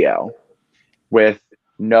this video with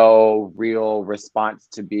no real response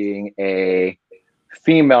to being a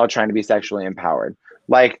female trying to be sexually empowered.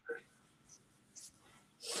 Like,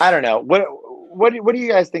 I don't know. What do you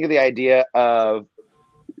guys think of the idea of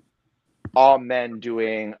all men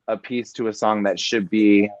doing a piece to a song that should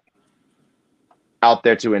be out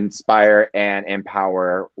there to inspire and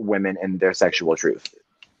empower women in their sexual truth?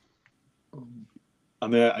 I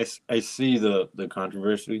mean, I see the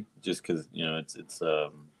controversy just because, you know, it's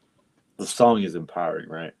the song is empowering,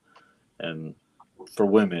 right? And for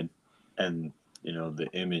women, and you know, the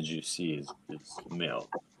image you see is male,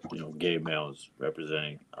 you know, gay males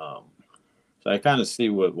representing. So I kind of see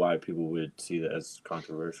why people would see that as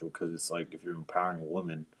controversial, because it's like if you're empowering a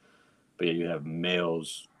woman, but yet you have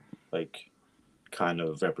males like kind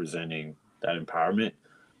of representing that empowerment,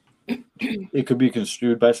 it could be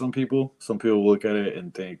construed by some people. Some people look at it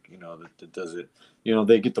and think, you know, that does it, you know,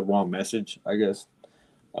 they get the wrong message, I guess.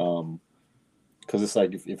 Because it's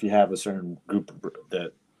like if you have a certain group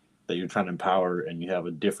that you're trying to empower and you have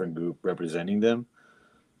a different group representing them,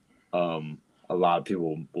 a lot of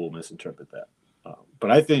people will misinterpret that. But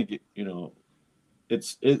I think, you know,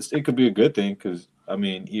 it could be a good thing, because I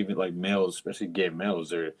mean, even like males, especially gay males,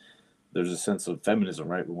 there's a sense of feminism,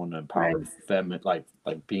 right? We want to empower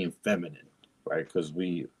like being feminine, right? Because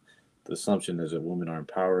the assumption is that women are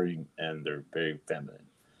empowering and they're very feminine.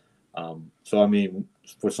 So I mean,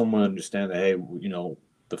 for someone to understand that, hey, you know,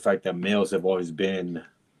 the fact that males have always been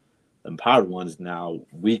empowered ones, now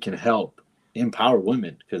we can help empower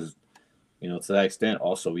women, because, you know, to that extent,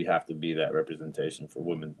 also we have to be that representation for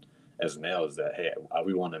women as males, that hey,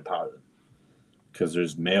 we want to empower them, because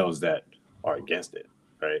there's males that are against it,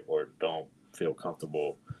 right, or don't feel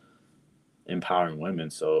comfortable empowering women.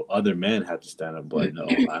 So other men have to stand up, like, no,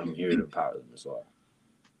 I'm here to empower them as well.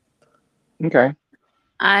 Okay.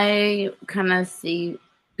 I kind of see,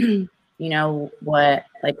 you know, what,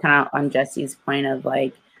 like, kind of on Jesse's point of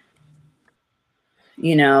like,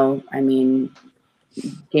 you know, I mean,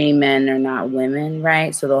 gay men are not women,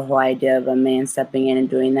 right? So the whole idea of a man stepping in and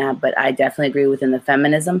doing that, but I definitely agree within the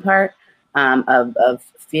feminism part of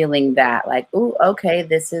feeling that like, oh, okay,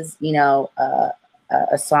 this is, you know,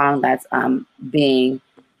 a song that's being,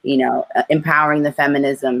 you know, empowering the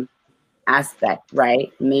feminism aspect,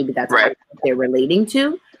 right? Maybe that's right. what they're relating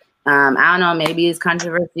to. I don't know, maybe it's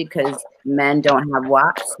controversy because men don't have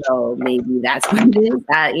WAP, so maybe that's what it is.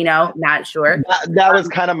 You know, not sure. That was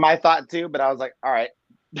kind of my thought too, but I was like, all right.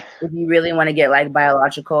 If you really want to get like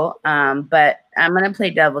biological, but I'm gonna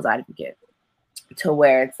play devil's advocate to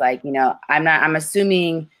where it's like, you know, I'm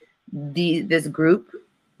assuming this group,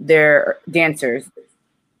 they're dancers,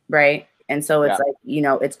 right? And so it's like, you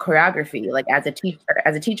know, it's choreography. Like as a teacher,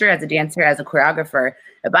 as a dancer, as a choreographer,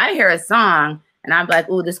 if I hear a song and I'm like,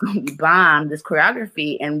 oh, this is gonna be bomb, this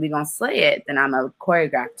choreography, and we're gonna slay it, then I'm a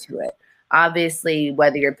choreograph to it. Obviously,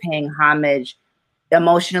 whether you're paying homage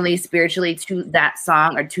emotionally, spiritually to that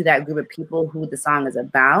song or to that group of people who the song is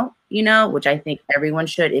about, you know, which I think everyone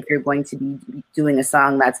should if you're going to be doing a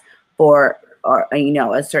song that's for, or, you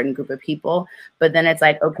know, a certain group of people. But then it's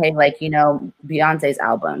like, okay, like, you know, Beyonce's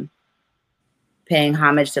album, paying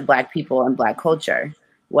homage to Black people and Black culture.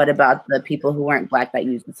 What about the people who weren't Black that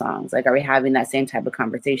used the songs? Like, are we having that same type of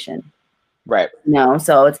conversation? Right. No,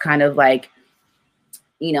 so it's kind of like,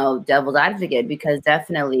 devil's advocate, because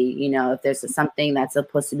definitely, if there's something that's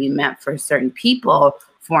supposed to be meant for certain people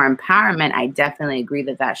for empowerment, I definitely agree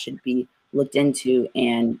that should be looked into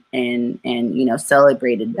and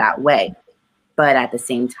celebrated that way. But at the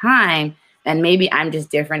same time, and maybe I'm just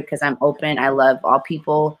different because I'm open. I love all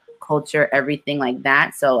people, culture, everything like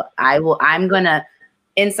that. So I'm going to,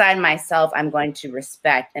 inside myself, I'm going to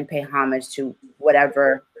respect and pay homage to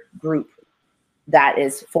whatever group that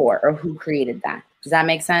is for, or who created that. Does that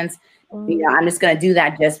make sense? I'm just going to do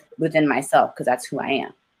that just within myself because that's who I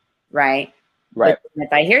am. Right. Right. But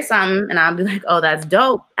if I hear something and I'll be like, oh, that's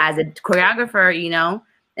dope as a choreographer,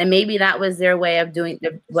 and maybe that was their way of doing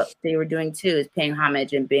what they were doing too, is paying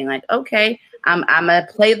homage and being like, okay, I'm going to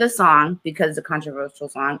play the song because it's a controversial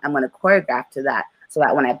song. I'm going to choreograph to that so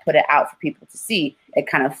that when I put it out for people to see, it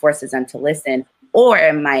kind of forces them to listen, or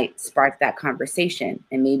it might spark that conversation.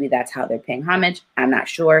 And maybe that's how they're paying homage. I'm not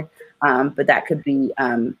sure. But that could be,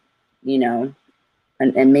 and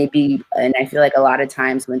maybe, and I feel like a lot of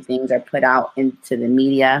times when things are put out into the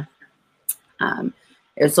media,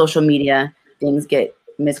 or social media, things get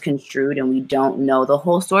misconstrued and we don't know the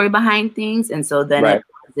whole story behind things. And so then it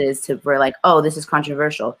is we're like, oh, this is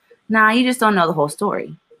controversial. Nah, you just don't know the whole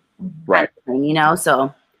story. Right.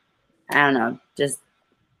 So I don't know, just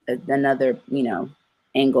another,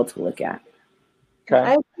 angle to look at.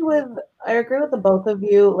 Okay. I agree with the both of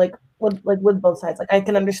you, with both sides. Like, I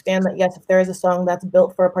can understand that, yes, if there is a song that's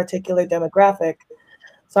built for a particular demographic.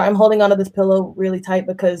 So I'm holding onto this pillow really tight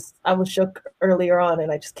because I was shook earlier on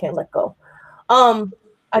and I just can't let go.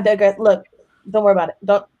 I digress. Look, don't worry about it.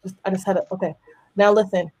 I just had it. Okay. Now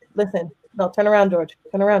listen. No, turn around, George.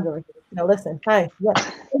 Now listen. Hi. Yeah.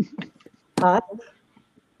 Hi.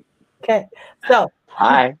 Okay. So.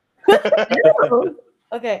 Hi.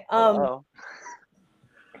 Okay. Hello.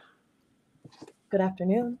 Good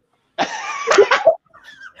afternoon.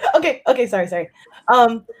 Okay. Sorry.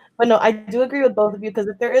 But no, I do agree with both of you, because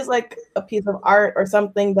if there is like a piece of art or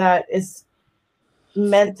something that is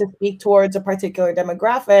meant to speak towards a particular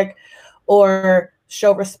demographic or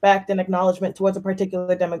show respect and acknowledgement towards a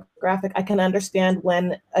particular demographic, I can understand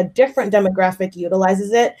when a different demographic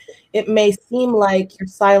utilizes it. It may seem like you're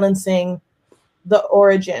silencing the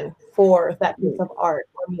origin for that piece of art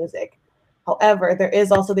or music. However, there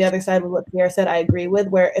is also the other side of what Pierre said, I agree with,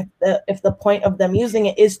 where if the point of them using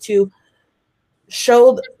it is to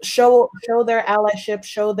show their allyship,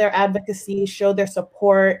 show their advocacy, show their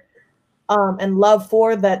support, and love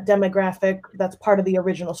for that demographic that's part of the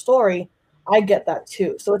original story, I get that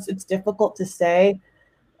too. So it's difficult to say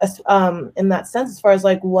in that sense, as far as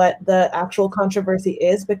like what the actual controversy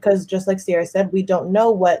is, because just like Sierra said, we don't know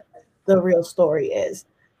what the real story is.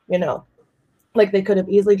 Like, they could have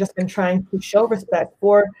easily just been trying to show respect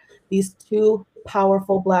for these two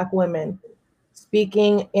powerful Black women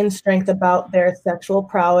speaking in strength about their sexual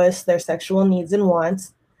prowess, their sexual needs and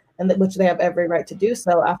wants, and which they have every right to do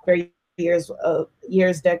so after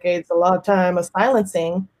years, decades, a lot of time of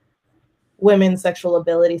silencing women's sexual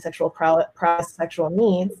ability, sexual prowess, sexual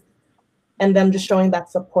needs, and them just showing that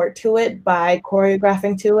support to it by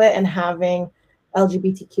choreographing to it and having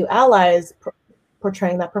LGBTQ allies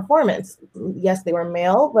portraying that performance. Yes, they were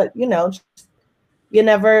male, but you never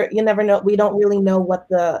know. We don't really know what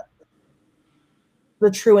the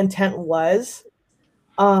true intent was.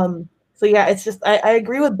 So yeah, it's just I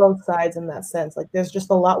agree with both sides in that sense. Like, there's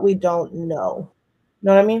just a lot we don't know. You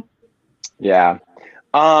know what I mean? Yeah.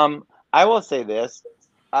 I will say this.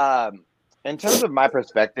 In terms of my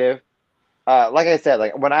perspective, like I said,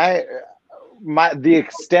 like when the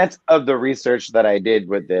extent of the research that I did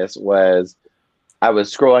with this was I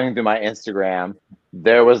was scrolling through my Instagram.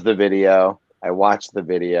 There was the video. I watched the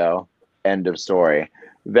video. End of story.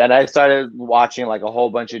 Then I started watching like a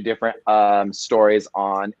whole bunch of different stories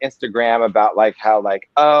on Instagram about like how like,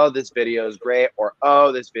 oh, this video is great, or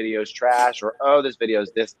oh, this video is trash, or oh, this video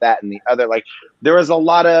is this, that, and the other. Like, there was a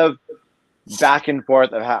lot of back and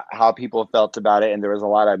forth of how people felt about it, and there was a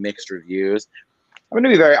lot of mixed reviews. I'm going to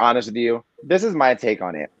be very honest with you. This is my take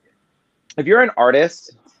on it. If you're an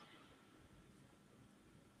artist,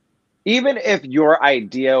 even if your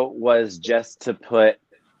idea was just to put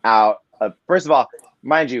out first of all,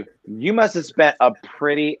 mind you, you must have spent a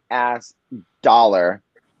pretty ass dollar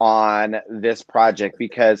on this project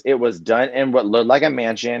because it was done in what looked like a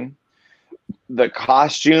mansion. The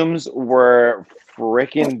costumes were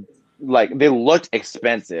freaking, like, they looked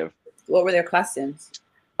expensive. What were their costumes?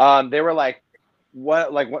 They were like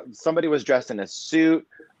somebody was dressed in a suit.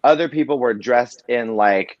 Other people were dressed in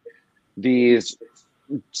like these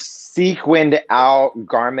sequined out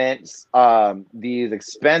garments, these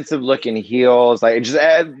expensive looking heels, like just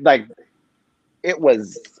like it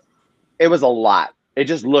was a lot. It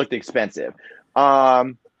just looked expensive.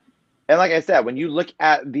 And like I said, when you look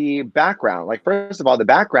at the background, like first of all, the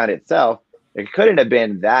background itself, it couldn't have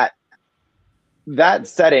been that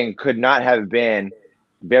setting could not have been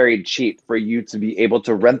very cheap for you to be able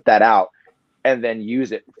to rent that out and then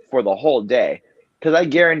use it for the whole day. Because I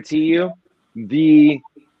guarantee you, the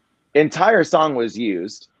entire song was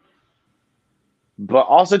used, but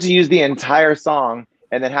also to use the entire song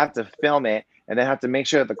and then have to film it and then have to make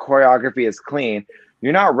sure that the choreography is clean.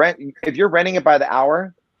 If you're renting it by the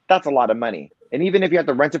hour, that's a lot of money. And even if you have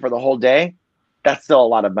to rent it for the whole day, that's still a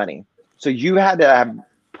lot of money. So you had to have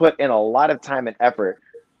put in a lot of time and effort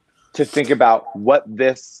to think about what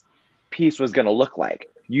this piece was going to look like.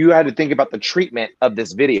 You had to think about the treatment of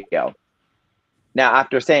this video. Now,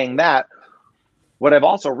 after saying that, what I've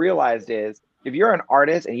also realized is if you're an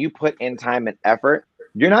artist and you put in time and effort,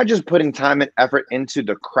 you're not just putting time and effort into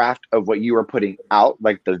the craft of what you are putting out,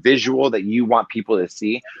 like the visual that you want people to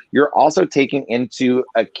see. You're also taking into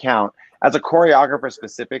account, as a choreographer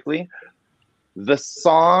specifically, the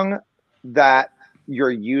song that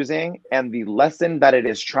you're using and the lesson that it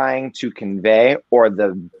is trying to convey, or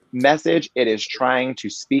the message it is trying to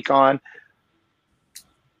speak on,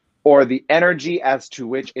 or the energy as to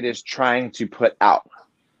which it is trying to put out.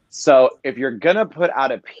 So if you're gonna put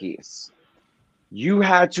out a piece, you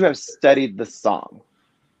had to have studied the song.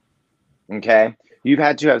 Okay? You've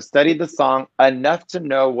had to have studied the song enough to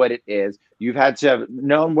know what it is. You've had to have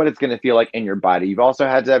known what it's going to feel like in your body. You've also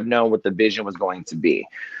had to have known what the vision was going to be.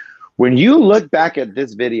 When you look back at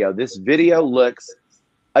this video looks,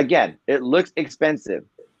 again, it looks expensive.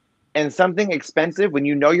 And something expensive, when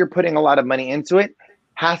you know you're putting a lot of money into it,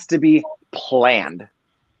 has to be planned,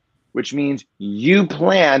 which means you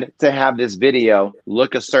planned to have this video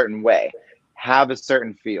look a certain way, have a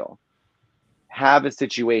certain feel, have a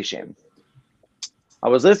situation. I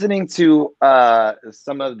was listening to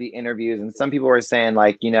some of the interviews, and some people were saying,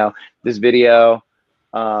 like, you know, this video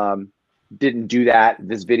didn't do that.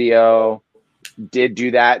 This video did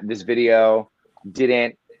do that. This video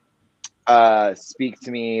didn't speak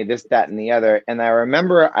to me, this, that, and the other. And I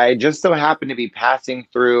remember I just so happened to be passing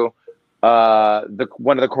through one of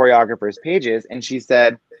the choreographer's pages, and she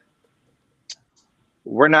said,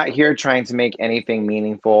 we're not here trying to make anything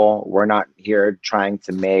meaningful. We're not here trying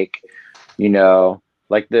to make, you know,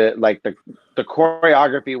 like the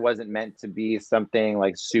choreography wasn't meant to be something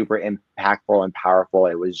like super impactful and powerful.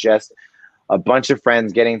 It was just a bunch of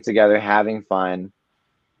friends getting together, having fun,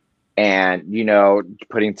 and, you know,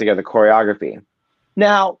 putting together choreography.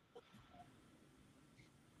 Now,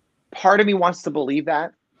 part of me wants to believe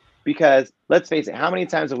that, because let's face it, how many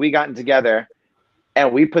times have we gotten together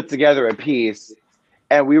and we put together a piece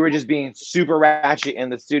and we were just being super ratchet in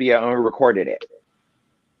the studio and we recorded it,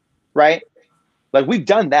 right? Like, we've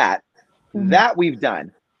done that. That we've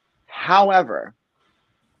done. However,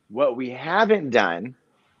 what we haven't done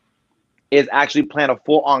is actually plan a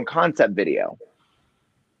full-on concept video,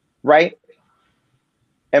 right?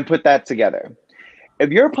 And put that together. If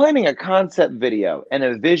you're planning a concept video and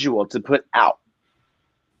a visual to put out,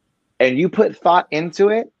 and you put thought into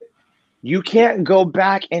it, you can't go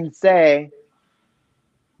back and say,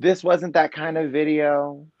 this wasn't that kind of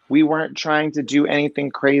video. We weren't trying to do anything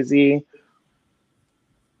crazy.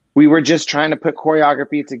 We were just trying to put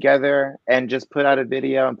choreography together and just put out a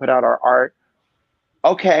video and put out our art.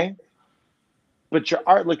 Okay, but your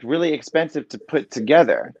art looked really expensive to put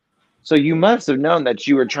together. So you must have known that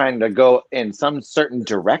you were trying to go in some certain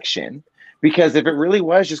direction, because if it really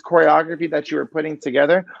was just choreography that you were putting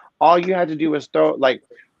together, all you had to do was throw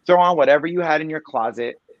on whatever you had in your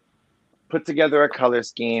closet, put together a color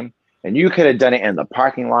scheme, and you could have done it in the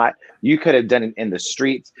parking lot. You could have done it in the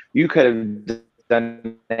streets. You could have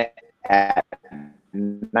done it at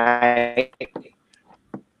night.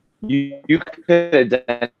 You could have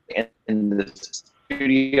done it in the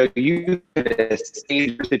studio. You could have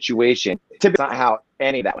staged the situation. Typically, not how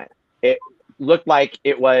any of that went. It looked like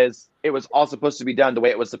it was all supposed to be done the way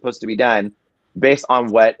it was supposed to be done, based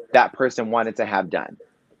on what that person wanted to have done.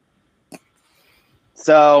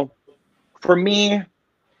 So for me,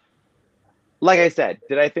 like I said,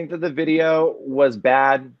 did I think that the video was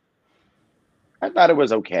bad? I thought it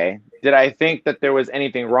was okay. Did I think that there was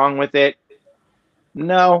anything wrong with it?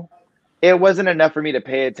 No. It wasn't enough for me to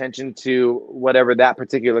pay attention to whatever that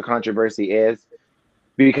particular controversy is,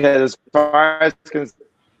 because as far as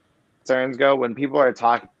concerns go, when people are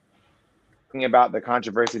talking about the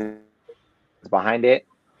controversy that's behind it,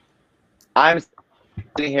 I'm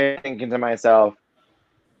sitting here thinking to myself,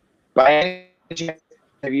 by any chance,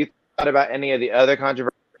 have you thought about any of the other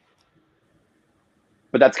controversies?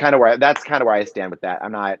 but that's kind of where I stand with that.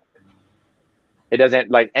 I'm not. It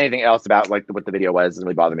doesn't like anything else about like what the video was doesn't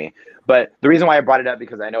really bother me. But the reason why I brought it up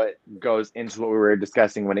because I know it goes into what we were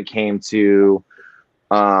discussing when it came to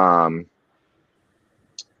the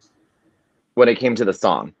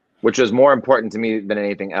song, which was more important to me than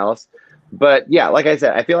anything else. But yeah, like I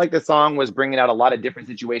said, I feel like the song was bringing out a lot of different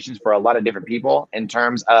situations for a lot of different people in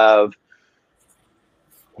terms of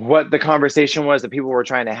what the conversation was that people were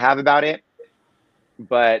trying to have about it.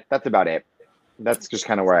 But that's about it. That's just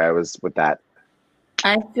kind of where I was with that.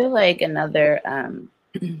 I feel like another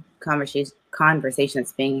conversation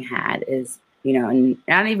that's being had is, you know, and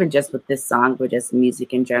not even just with this song, but just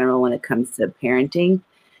music in general when it comes to parenting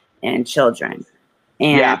and children.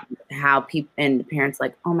 And how people and parents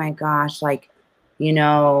like, oh my gosh, like, you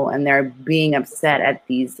know, and they're being upset at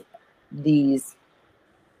these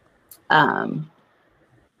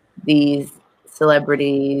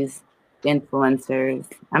celebrities, influencers.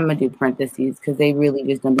 I'm gonna do parentheses because they really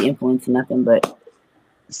just gonna be influencing nothing but.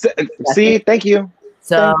 See, thank you.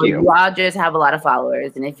 So you all just have a lot of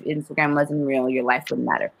followers, and if Instagram wasn't real, your life wouldn't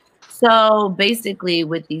matter. So basically,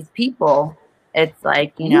 with these people, it's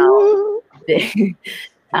like, you know,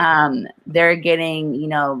 they're getting, you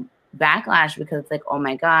know, backlash because it's like, oh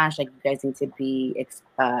my gosh, like you guys need to be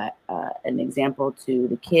an example to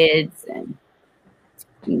the kids, and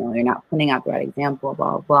you know, you're not putting out the right example,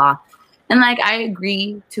 blah blah blah. And like I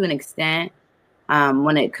agree to an extent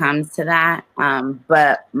when it comes to that.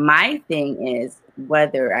 But my thing is,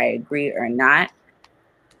 whether I agree or not,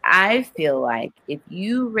 I feel like if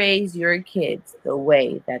you raise your kids the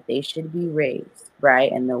way that they should be raised,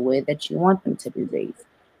 right, and the way that you want them to be raised,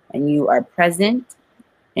 and you are present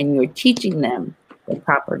and you're teaching them the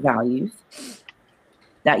proper values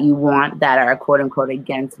that you want that are quote unquote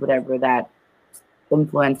against whatever that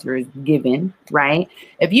influencer is given, right?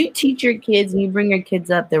 If you teach your kids and you bring your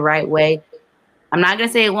kids up the right way, I'm not going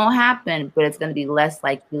to say it won't happen, but it's going to be less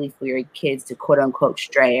likely for your kids to quote unquote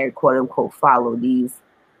stray or quote unquote follow these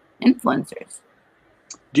influencers.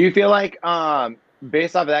 Do you feel like,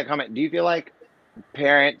 based off of that comment, do you feel like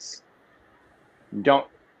parents don't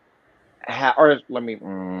have, or let me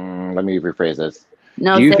rephrase this.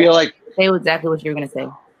 No, do you feel like say exactly what you're going to say?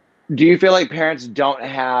 Do you feel like parents don't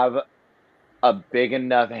have a big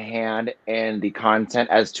enough hand in the content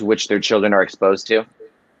as to which their children are exposed to?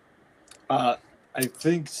 I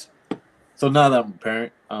think so. Now that I'm a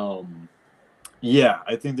parent, yeah,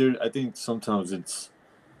 I think sometimes it's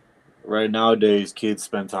right nowadays kids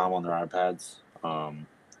spend time on their iPads,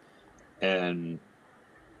 and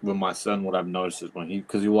with my son, what I've noticed is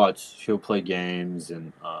he'll play games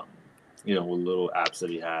and you know, with little apps that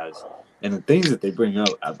he has, and the things that they bring up,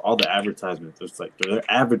 all the advertisements, it's like they're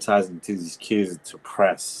advertising to these kids to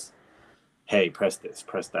press, hey, press this,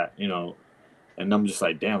 press that, you know. And I'm just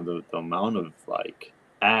like, damn, the amount of like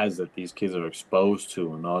ads that these kids are exposed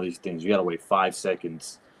to and all these things. You gotta wait 5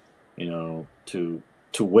 seconds, you know, to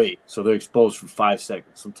wait. So they're exposed for 5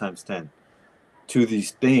 seconds, sometimes 10, to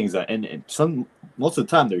these things that, and most of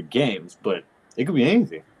the time they're games, but it could be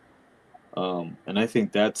anything. And I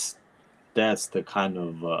think that's the kind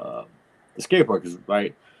of the scary part, because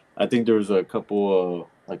right, I think there was a couple of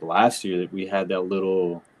like last year that we had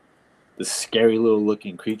the scary little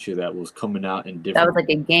looking creature that was coming out in different. That was like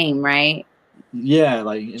a game, right? Yeah,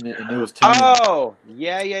 like and it was telling. Oh,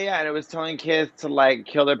 yeah, and it was telling kids to like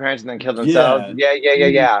kill their parents and then kill themselves.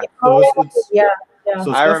 Yeah. So it's yeah.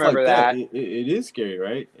 So I remember like that. It is scary,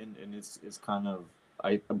 right? And it's kind of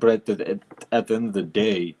but at the end of the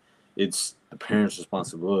day, it's the parents'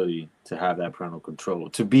 responsibility to have that parental control,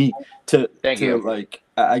 Thank you. like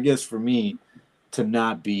I guess for me to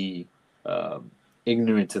not be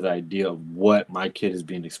ignorant to the idea of what my kid is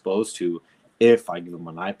being exposed to if I give them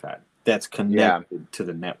an iPad that's connected to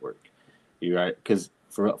the network. You're right, because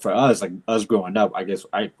for us, like us growing up, I guess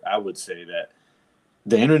I would say that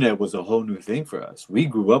the internet was a whole new thing for us. We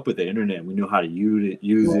grew up with the internet. We knew how to use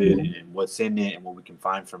it and what's in it and what we can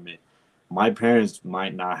find from it. My parents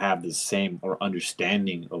might not have the same or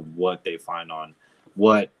understanding of what they find on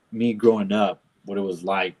what me growing up, what it was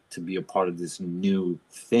like to be a part of this new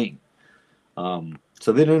thing.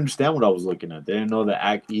 So they didn't understand what I was looking at. They didn't know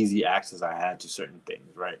the easy access I had to certain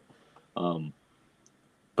things, right?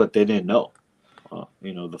 But they didn't know.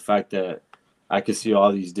 You know, the fact that I could see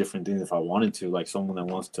all these different things if I wanted to, like someone that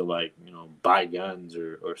wants to, like, you know, buy guns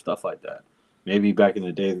or stuff like that. Maybe back in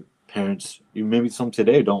the day, parents, maybe some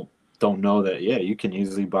today don't know that, yeah, you can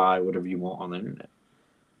easily buy whatever you want on the internet.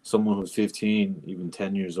 Someone who's 15, even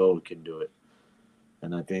 10 years old can do it.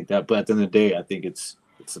 And I think that, but at the end of the day, I think it's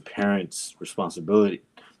the parents' responsibility.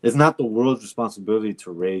 It's not the world's responsibility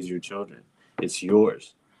to raise your children. It's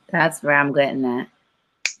yours. That's where I'm getting at.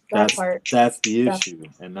 That part. That's the issue.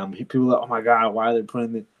 And people are like, oh my God, why are they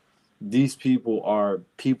putting it? These people are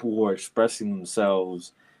people who are expressing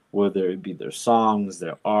themselves, whether it be their songs,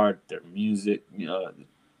 their art, their music,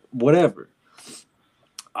 whatever.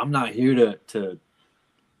 I'm not here to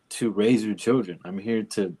raise your children. I'm here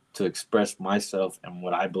to express myself and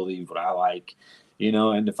what I believe, what I like,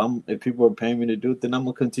 and if people are paying me to do it, then I'm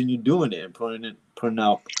gonna continue doing it and putting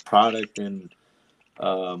out product and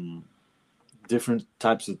different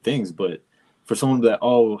types of things. But for someone that,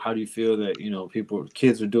 oh, how do you feel that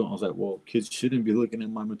kids are doing? I was like, well, kids shouldn't be looking at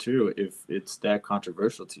my material if it's that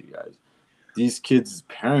controversial to you guys. These kids'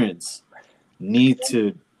 parents need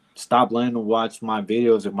to stop letting them watch my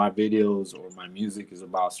videos if my videos or my music is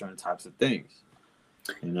about certain types of things.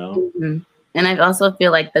 Mm-hmm. And I also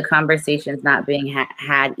feel like the conversation's not being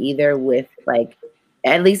had either with, like,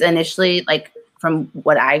 at least initially, like from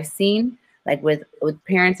what I've seen, like with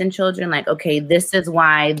parents and children, like, okay, this is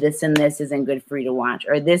why this and this isn't good for you to watch,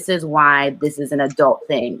 or this is why this is an adult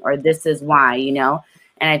thing, or this is why, and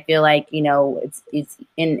I feel like, it's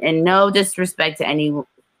in no disrespect to anyone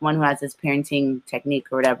who has this parenting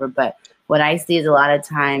technique or whatever, but what I see is a lot of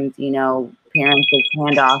times, parents just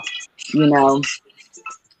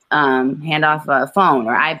hand off a phone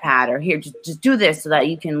or iPad, or here, just do this so that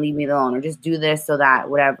you can leave me alone, or just do this so that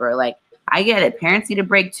whatever. Like, I get it. Parents need a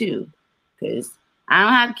break too, because I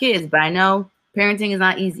don't have kids, but I know parenting is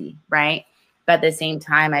not easy, right? But at the same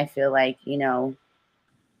time, I feel like, I don't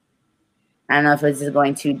know if this is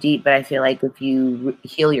going too deep, but I feel like if you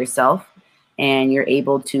heal yourself and you're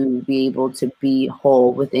able to be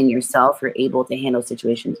whole within yourself, you're able to handle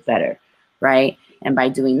situations better, right? And by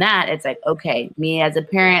doing that, it's like, okay, me as a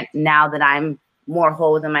parent, now that I'm more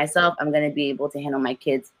whole within myself, I'm going to be able to handle my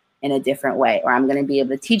kids in a different way, or I'm going to be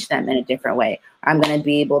able to teach them in a different way, or I'm going to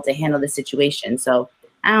be able to handle the situation. So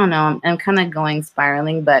I don't know, I'm kind of going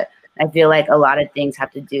spiraling, but I feel like a lot of things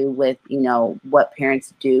have to do with, what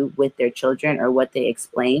parents do with their children or what they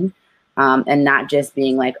explain. And not just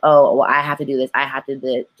being like, oh, well, I have to do this, I have to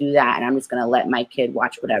do that, and I'm just going to let my kid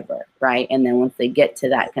watch whatever, right? And then once they get to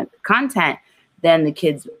that content, then the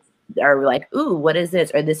kids are like, ooh, what is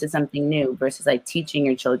this? Or this is something new, versus like teaching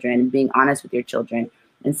your children, being honest with your children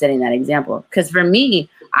and setting that example. Because for me,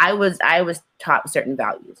 I was taught certain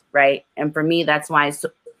values, right? And for me, that's why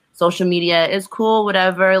social media is cool,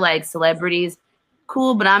 whatever, like celebrities,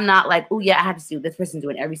 cool, but I'm not like, oh yeah, I have to see what this person's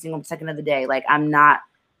doing every single second of the day. Like,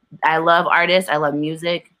 I love artists, I love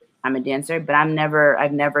music, I'm a dancer, but I've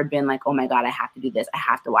never been like, oh my God, I have to do this, I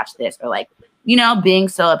have to watch this, or like, being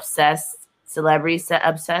so obsessed, celebrity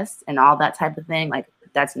obsessed and all that type of thing, like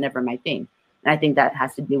that's never my thing. And I think that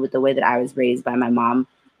has to do with the way that I was raised by my mom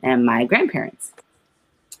and my grandparents,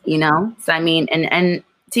 so I mean, and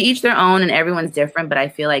to each their own, and everyone's different, but I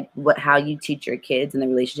feel like how you teach your kids and the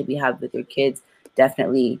relationship you have with your kids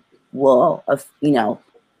definitely will,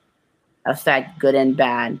 affect good and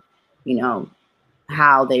bad,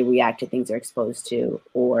 how they react to things they're exposed to,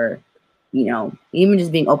 or, even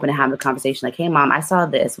just being open to have a conversation like, hey mom, I saw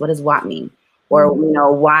this, what does WAP mean? Or,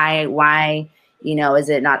 why, is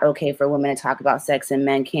it not okay for women to talk about sex and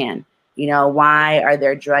men can? Why are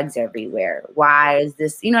there drugs everywhere? Why is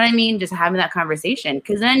this, what I mean? Just having that conversation,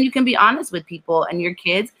 because then you can be honest with people and your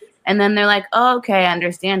kids, and then they're like, oh, okay, I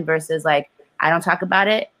understand, versus like, I don't talk about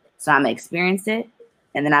it, so I'm gonna experience it,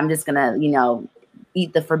 and then I'm just gonna,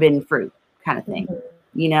 eat the forbidden fruit kind of thing,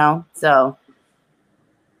 So,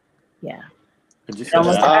 yeah. Let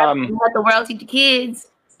the world teach the kids.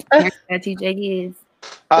 Parents gotta teach their kids.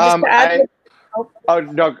 Oh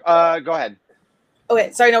no, go ahead.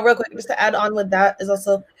 Okay, sorry, no, real quick, just to add on with that is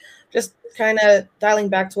also just kind of dialing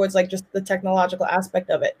back towards like just the technological aspect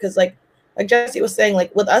of it, because like Jesse was saying,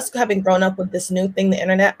 like with us having grown up with this new thing, the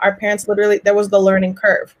internet, our parents literally, there was the learning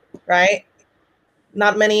curve, right?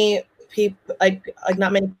 Not many people, like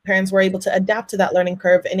not many parents were able to adapt to that learning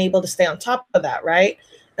curve and able to stay on top of that, right?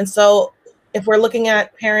 And so if we're looking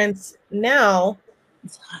at parents now,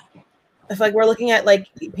 if like we're looking at like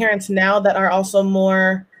parents now that are also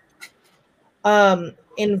more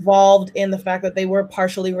involved in the fact that they were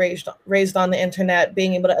partially raised on the internet,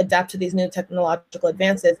 being able to adapt to these new technological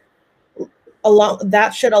advances,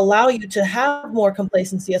 that should allow you to have more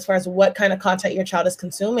complacency as far as what kind of content your child is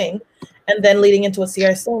consuming, and then leading into what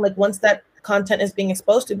Sierra is saying, like once that content is being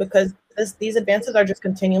exposed to, because these advances are just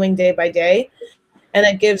continuing day by day,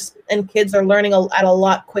 and kids are learning at a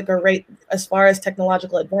lot quicker rate as far as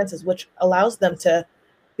technological advances, which allows them to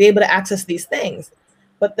be able to access these things.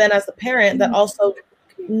 But then as a parent that also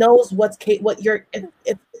knows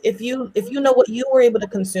if you know what you were able to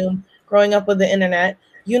consume growing up with the internet,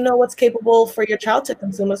 you know what's capable for your child to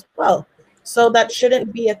consume as well. So that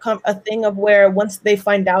shouldn't be a thing of where once they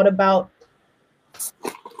find out about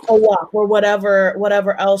a WAP or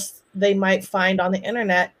whatever else they might find on the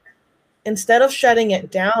internet, instead of shutting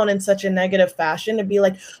it down in such a negative fashion to be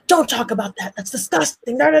like, don't talk about that, that's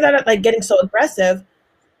disgusting, like getting so aggressive,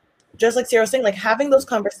 just like Sarah was saying, like having those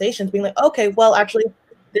conversations, being like, okay, well, actually,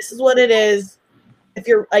 this is what it is. If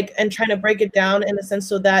you're like, and trying to break it down in a sense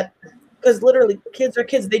so that, because literally kids are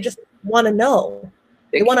kids, they just want to know.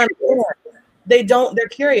 They want to understand. They're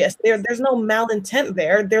curious. There's no malintent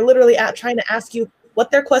there. They're literally trying to ask you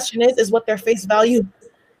what their question is what their face value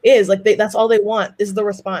is. Like that's all they want is the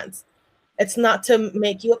response. It's not to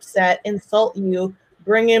make you upset, insult you,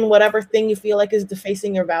 bring in whatever thing you feel like is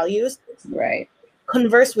defacing your values. Right.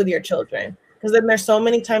 Converse with your children. Because then there's so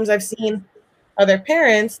many times I've seen other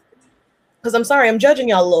parents, because I'm sorry, I'm judging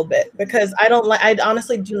y'all a little bit, because I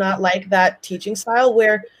honestly do not like that teaching style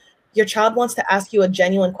where your child wants to ask you a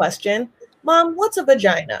genuine question. Mom, what's a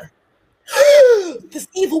vagina? This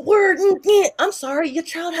evil word. I'm sorry, your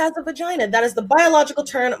child has a vagina. That is the biological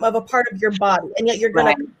term of a part of your body. And yet you're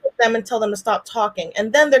going to put them and tell them to stop talking.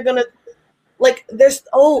 And then they're going to, like, there's,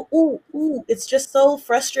 it's just so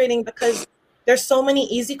frustrating because there's so many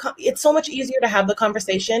it's so much easier to have the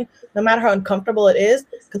conversation, no matter how uncomfortable it is,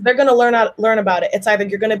 because they're going to learn about it. It's either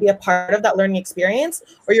you're going to be a part of that learning experience,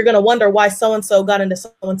 or you're going to wonder why so-and-so got into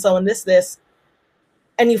so-and-so and this,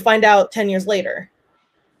 and you find out 10 years later.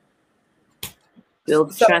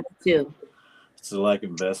 Build trust too. It's a lack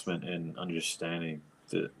of investment in understanding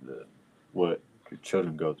what your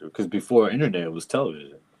children go through. Because before internet, it was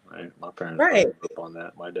television, right? My parents grew up on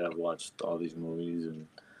that. My dad watched all these movies, and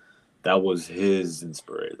that was his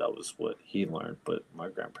inspiration. That was what he learned. But my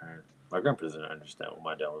grandpa doesn't understand what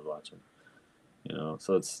my dad was watching. You know,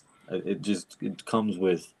 so it comes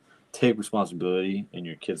with take responsibility in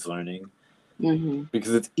your kids' learning,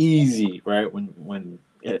 because it's easy, right? When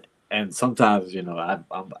it. And sometimes, you know,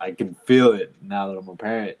 I can feel it now that I'm a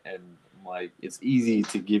parent, and I'm like, it's easy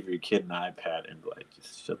to give your kid an iPad and be like,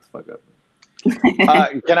 just shut the fuck up.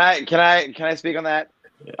 Can I speak on that?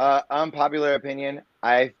 Yeah. Unpopular opinion.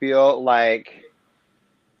 I feel like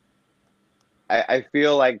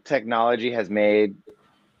technology has made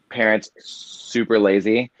parents super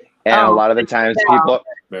lazy, and a lot of the times people.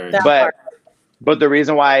 But the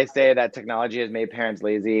reason why I say that technology has made parents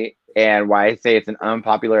lazy, and why I say it's an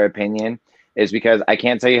unpopular opinion, is because I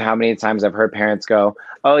can't tell you how many times I've heard parents go,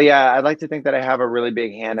 oh yeah, I'd like to think that I have a really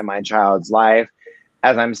big hand in my child's life.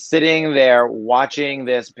 As I'm sitting there watching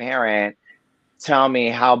this parent tell me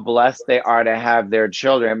how blessed they are to have their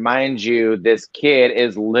children. Mind you, this kid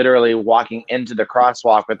is literally walking into the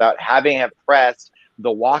crosswalk without having pressed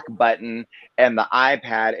the walk button, and the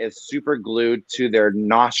iPad is super glued to their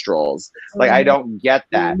nostrils. Like, I don't get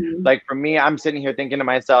that. Like, for me, I'm sitting here thinking to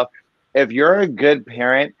myself, if you're a good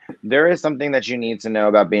parent, there is something that you need to know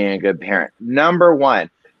about being a good parent. Number one,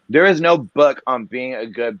 there is no book on being a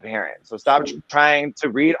good parent. So stop trying to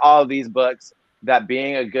read all of these books that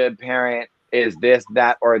being a good parent is this,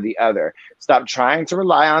 that, or the other. Stop trying to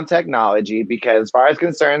rely on technology, because as far as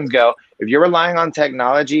concerns go, if you're relying on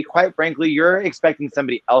technology, quite frankly, you're expecting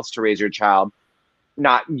somebody else to raise your child.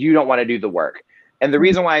 You don't want to do the work. And the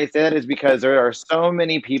reason why I say that is because there are so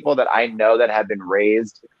many people that I know that have been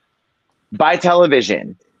raised by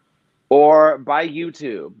television or by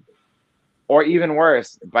YouTube, or even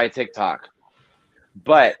worse, by TikTok.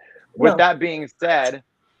 But with that being said,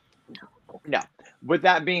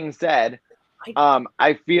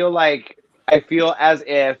 I feel as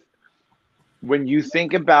if when you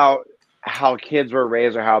think about how kids were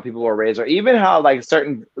raised, or how people were raised, or even how like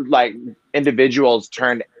certain like individuals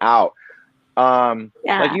turned out,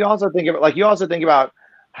 like you also think about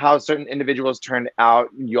how certain individuals turned out.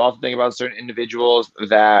 You also think about certain individuals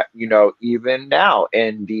that, you know, even now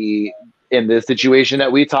in the situation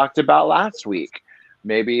that we talked about last week,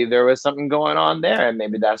 maybe there was something going on there, and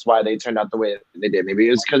maybe that's why they turned out the way they did. Maybe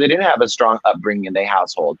it was because they didn't have a strong upbringing in their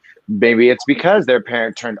household. Maybe it's because their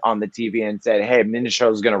parent turned on the TV and said, hey, Ninja Show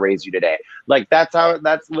is going to raise you today. Like, that's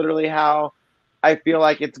literally how I feel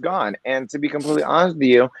like it's gone. And to be completely honest with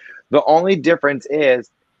you, the only difference is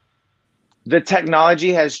the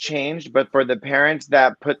technology has changed, but for the parents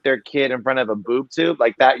that put their kid in front of a boob tube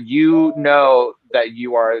like that, you know that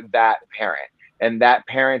you are that parent. And that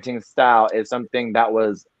parenting style is something that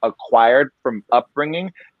was acquired from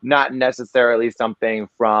upbringing, not necessarily something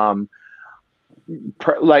from,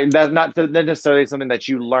 like, that's not necessarily something that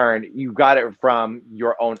you learned. You got it from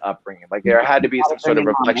your own upbringing. Like, there had to be some sort of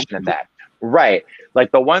reflection in that. Right.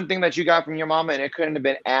 Like, the one thing that you got from your mama and it couldn't have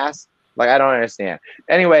been ass. Like, I don't understand.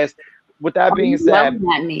 Anyways, with that being said,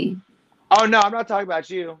 yelling at me. Oh no, I'm not talking about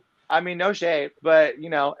you. I mean, no shade, but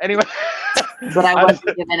anyway. But I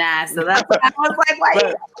wasn't giving ass, so that's I was like,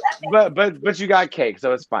 why? But you got cake,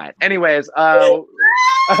 so it's fine. Anyways, but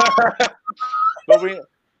we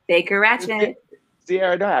Baker Ratchet.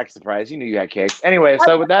 Sierra, don't act surprised. You knew you had cake. Anyway,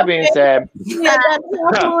 so with that being said, Yeah,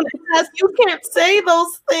 you can't say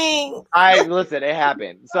those things. Listen, it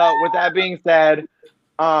happened. So with that being said,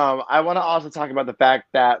 I want to also talk about the fact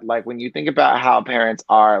that, like, when you think about how parents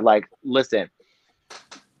are, like, listen,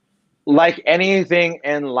 like anything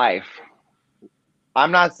in life,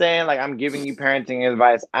 I'm not saying like I'm giving you parenting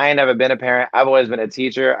advice. I ain't never been a parent. I've always been a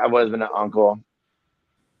teacher. I've always been an uncle.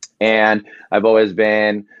 And I've always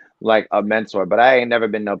been like a mentor, but I ain't never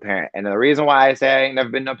been no parent. And the reason why I say I ain't never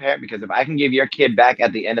been no parent, because if I can give your kid back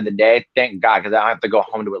at the end of the day, thank God, because I don't have to go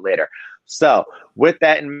home to it later. So with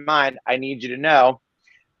that in mind, I need you to know,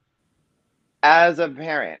 as a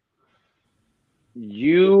parent,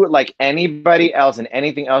 you, like anybody else and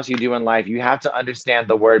anything else you do in life, you have to understand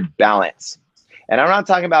the word balance. And I'm not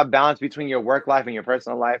talking about balance between your work life and your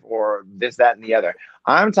personal life or this, that, and the other.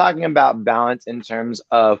 I'm talking about balance in terms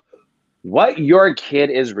of what your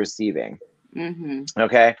kid is receiving.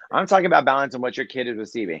 Okay? I'm talking about balance in what your kid is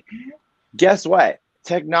receiving. Guess what?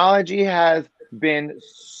 Technology has been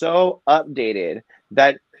so updated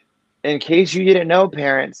that, in case you didn't know,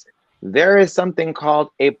 parents, there is something called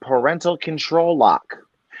a parental control lock.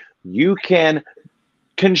 You can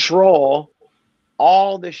control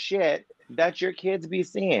all the shit that your kids be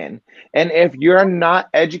seeing. And if you're not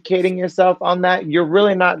educating yourself on that, you're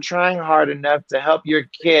really not trying hard enough to help your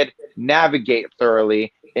kid navigate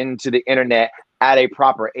thoroughly into the internet at a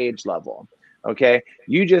proper age level. Okay?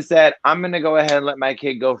 You just said, I'm going to go ahead and let my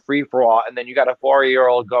kid go free for all. And then you got a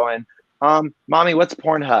 4-year-old going, mommy, what's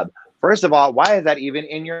Pornhub? First of all, why is that even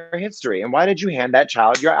in your history? And why did you hand that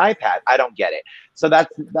child your iPad? I don't get it. So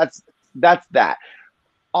that's that.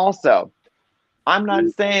 Also, I'm not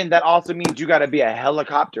saying that also means you got to be a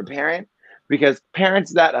helicopter parent, because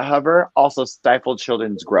parents that hover also stifle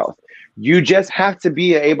children's growth. You just have to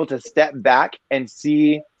be able to step back and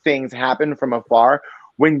see things happen from afar.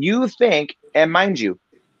 When you think, and mind you,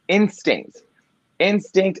 instinct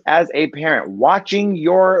as a parent, watching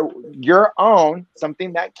your own,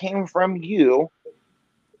 something that came from you,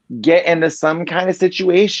 get into some kind of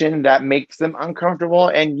situation that makes them uncomfortable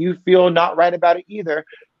and you feel not right about it either,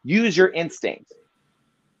 use your instinct.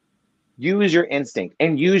 Use your instinct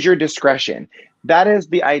and use your discretion. That is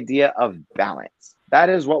the idea of balance. That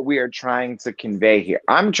is what we are trying to convey here.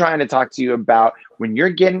 I'm trying to talk to you about when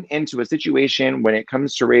you're getting into a situation when it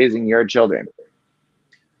comes to raising your children.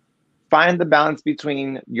 Find the balance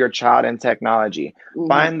between your child and technology.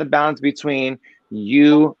 Find the balance between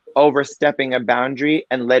you overstepping a boundary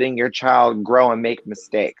and letting your child grow and make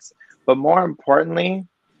mistakes. But more importantly,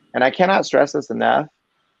 and I cannot stress this enough,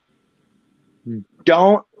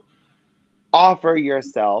 don't offer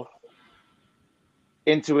yourself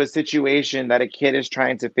into a situation that a kid is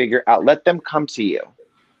trying to figure out. Let them come to you.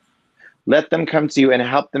 Let them come to you and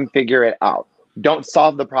help them figure it out. Don't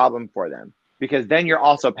solve the problem for them, because then you're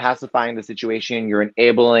also pacifying the situation. You're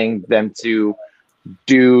enabling them to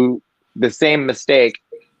do the same mistake,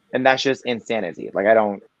 and that's just insanity. Like, I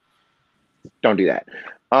don't do that.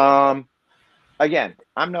 Again,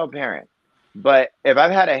 I'm no parent, but if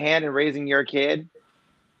I've had a hand in raising your kid,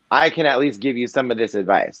 I can at least give you some of this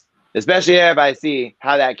advice, especially if I see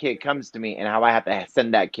how that kid comes to me and how I have to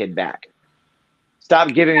send that kid back. Stop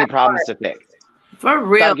giving me problems to fix. For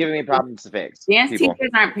real. Stop giving me problems to fix. Dance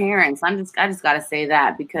teachers aren't parents. I just gotta say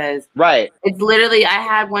that, because right. It's literally, I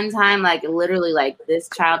had one time, like, literally, like, this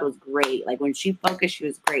child was great. Like, when she focused, she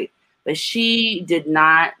was great, but she did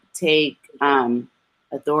not take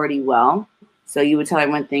authority well. So you would tell her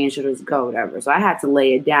one thing and she'll just go whatever. So I had to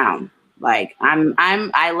lay it down. Like,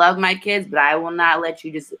 I love my kids, but I will not let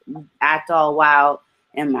you just act all wild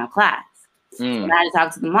in my class. And I had to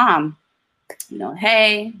talk to the mom,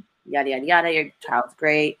 hey, yada, yada, yada, your child's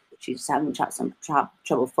great. She's just having some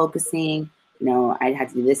trouble focusing. I had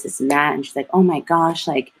to do this, and that. And she's like, oh my gosh,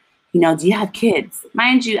 like, do you have kids?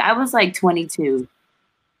 Mind you, I was like 22.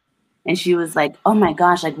 And she was like, oh my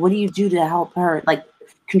gosh, like, what do you do to help her, like,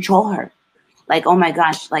 control her? Like, oh my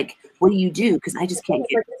gosh, like, what do you do? Because I just can't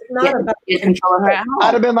get control of her at home.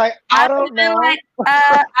 I'd have been like, I don't know.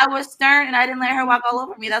 I was stern and I didn't let her walk all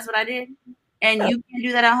over me. That's what I did. And you can't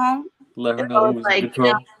do that at home. Let her know who's in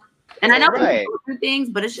control. And I know people go through things,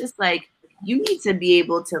 but it's just like, you need to be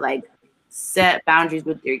able to, like, set boundaries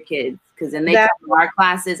with your kids, because then they come to our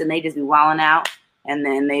classes and they just be wilding out, and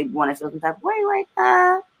then they want to feel some type of way. Like,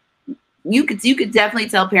 you could definitely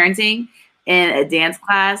tell parenting in a dance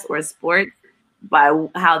class or sport by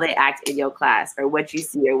how they act in your class or what you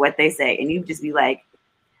see or what they say. And you just be like,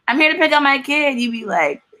 I'm here to pick up my kid. You be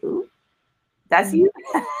like, ooh, that's you.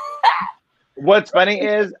 What's funny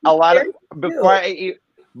is a lot of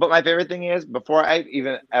but my favorite thing is before I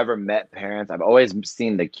even ever met parents, I've always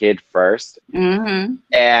seen the kid first. Mm-hmm.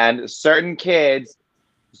 And certain kids,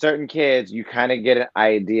 you kind of get an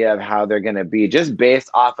idea of how they're going to be just based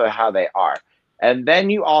off of how they are. And then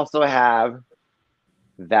you also have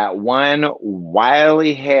that one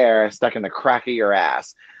wily hair stuck in the crack of your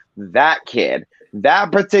ass. That kid, that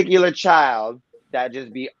particular child that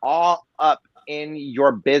just be all up in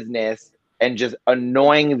your business and just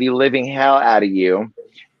annoying the living hell out of you.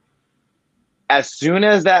 As soon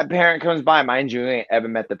as that parent comes by, mind you ain't ever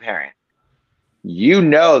met the parent. You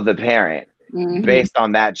know the parent based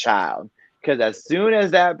on that child. Because as soon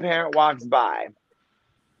as that parent walks by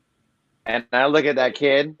and I look at that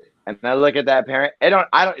kid and I look at that parent, they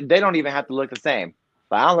don't even have to look the same.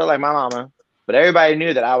 Like, I don't look like my mama, but everybody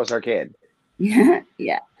knew that I was her kid. Yeah.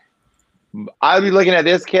 I'll be looking at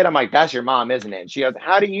this kid, I'm like, that's your mom, isn't it? She goes,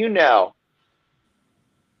 how do you know?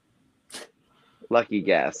 Lucky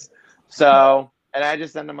guess. So, and I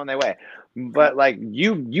just send them on their way. But like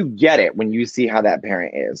you get it when you see how that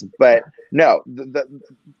parent is. But no,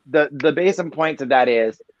 the base and point to that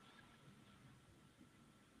is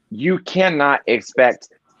you cannot expect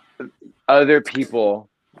other people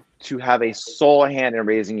to have a sole hand in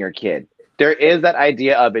raising your kid. There is that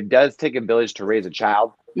idea of it does take a village to raise a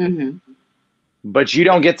child, but you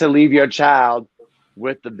don't get to leave your child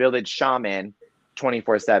with the village shaman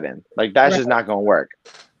 24/7. Like that's just not going to work.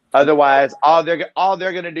 Otherwise, all they're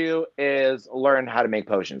gonna do is learn how to make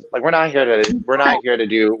potions. Like we're not here to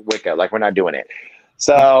do Wicca. Like we're not doing it.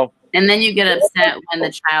 So and then you get upset when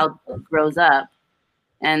the child grows up,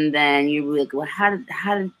 and then you're like, well, how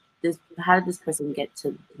did this person get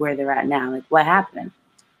to where they're at now? Like what happened?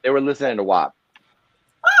 They were listening to WAP.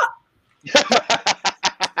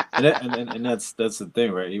 and that's the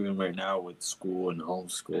thing, right? Even right now with school and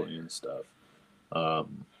homeschooling and stuff,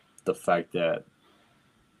 the fact that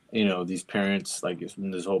these parents, like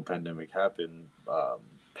when this whole pandemic happened,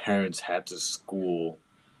 parents had to school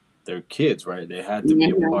their kids, right? They had to be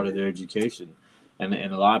a part of their education, and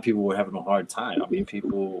a lot of people were having a hard time. I mean,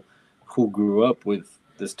 people who grew up with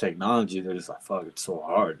this technology, they're just like, "Fuck, it's so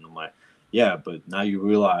hard." And I'm like, "Yeah," but now you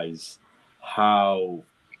realize how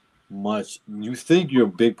much you think you're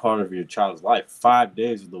a big part of your child's life. 5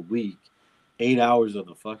 days of the week, 8 hours of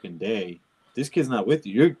the fucking day. This kid's not with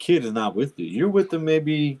you. Your kid is not with you. You're with them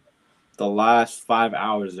maybe the last 5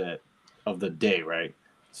 hours of the day, right?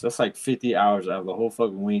 So that's like 50 hours out of the whole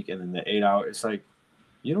fucking week, and then the 8 hours. It's like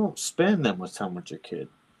you don't spend that much time with your kid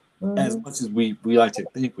as much as we like to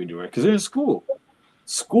think we do, right? Because they're in school.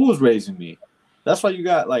 School is raising me. That's why you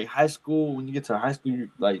got like high school. When you get to high school,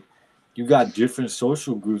 you got different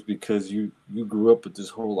social groups because you grew up with this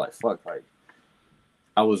whole like fuck, like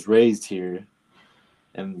I was raised here.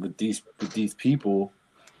 And with these people,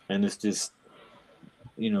 and it's just,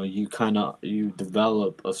 you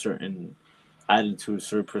develop a certain attitude, a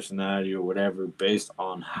certain personality or whatever based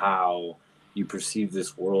on how you perceive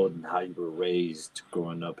this world and how you were raised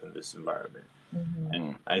growing up in this environment.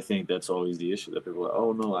 And I think that's always the issue that people are like,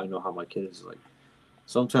 oh no, I know how my kid is. Like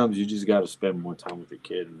sometimes you just got to spend more time with your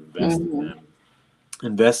kid and invest in them,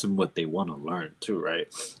 invest in what they want to learn too, right?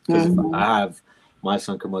 Because if I have my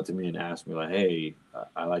son come up to me and ask me like, hey,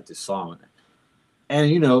 I like this song.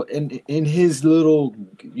 And, in his little,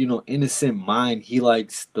 innocent mind, he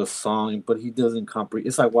likes the song, but he doesn't comprehend.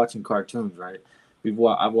 It's like watching cartoons, right?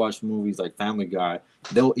 I've watched movies like Family Guy.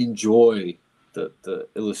 They'll enjoy the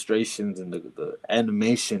illustrations and the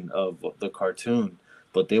animation of the cartoon,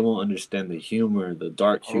 but they won't understand the humor, the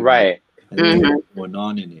dark humor, right, and what's going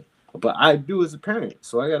on in it. But I do as a parent,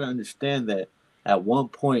 so I got to understand that at one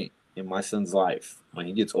point in my son's life, when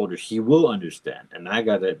he gets older, he will understand, and I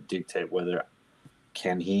gotta dictate whether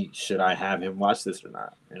should I have him watch this or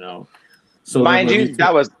not, So mind you,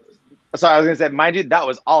 that was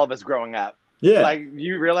all of us growing up. Yeah, like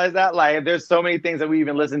you realize that, like there's so many things that we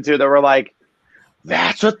even listened to that were like,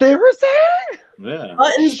 that's what they were saying. Yeah,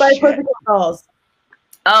 Buttons by Pussycat Dolls.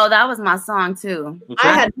 Oh, that was my song too.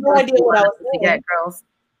 I had no idea what I was saying. Girls.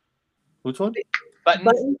 Which one?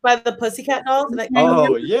 Buttons by the Pussycat Dolls.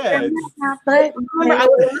 Oh yeah. I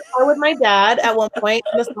was with my dad at one point,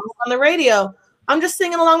 and the song was on the radio. I'm just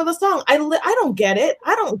singing along to the song. I don't get it.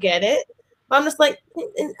 I'm just like,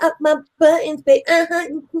 up my buttons, babe.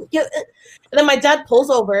 And then my dad pulls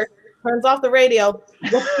over, turns off the radio.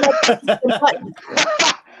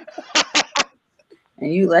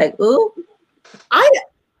 And you like, ooh. I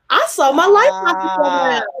I saw my life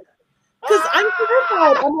because I'm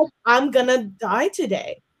terrified. I'm like, I'm gonna die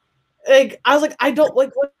today. Like I was like, I don't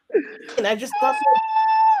like what, and I just thought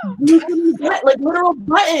like literal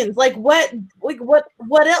buttons. Like what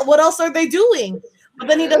what else are they doing? But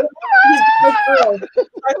then he doesn't. He's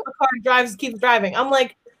the car, drives, keeps driving. I'm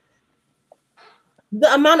like,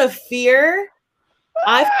 the amount of fear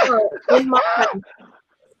I felt in my life.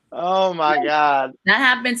 Oh my God. That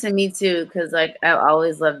happened to me too, because like I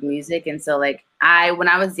always loved music, and so like when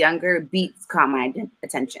I was younger, beats caught my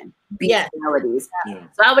attention. Beats, melodies. Yeah.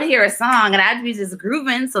 So I would hear a song, and I'd be just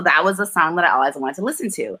grooving. So that was a song that I always wanted to listen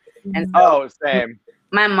to. And so same.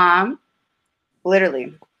 my mom,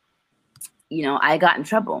 literally, you know, I got in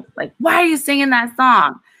trouble. Like, why are you singing that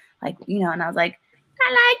song? Like, you know, and I was like,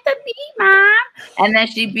 I like the beat, Mom. And then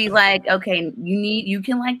she'd be like, okay, you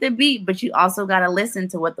can like the beat, but you also got to listen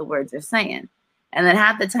to what the words are saying. And then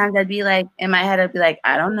half the times I'd be like, in my head, I'd be like,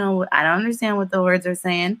 I don't know. I don't understand what the words are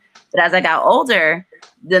saying. But as I got older,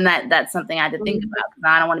 then that's something I had to think about. Because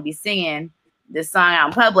I don't want to be singing this song out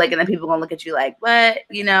in public. And then people going to look at you like, what?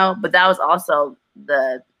 You know, but that was also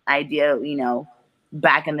the idea, you know,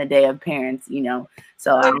 back in the day of parents, you know.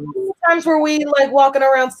 So times where we like walking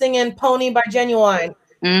around singing "Pony" by Genuine.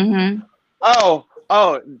 Mm-hmm. Oh,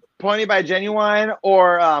 Pony by Genuine,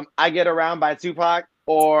 or I Get Around by Tupac,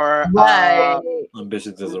 or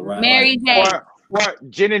Ambitions is a Ride. Mary J. Or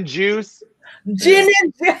Gin and Juice. Gin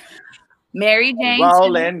and Juice. Mary Jane.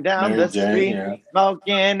 Rolling down Mary the Jane, street, yeah.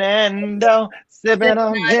 smoking endo, sipping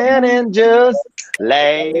on gin and juice.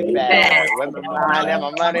 Lay back with my mind and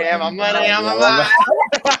my money and my money and my mind.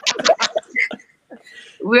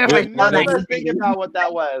 We're for None of us thinking about what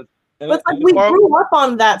that was. But it's like we grew up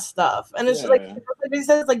on that stuff, and it's like he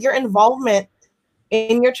says, like your involvement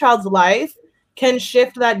in your child's life can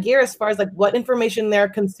shift that gear as far as like what information they're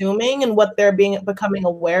consuming and what they're becoming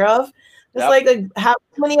aware of. Just like how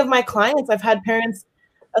many of my clients, I've had parents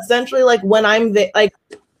essentially like when I'm there, like,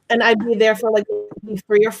 and I'd be there for like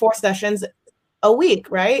 3 or 4 sessions a week,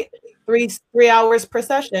 right? 3 hours per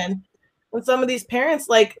session. And some of these parents,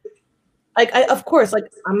 like I, of course, like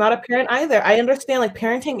I'm not a parent either. I understand like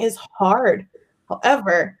parenting is hard.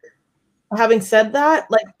 However, having said that,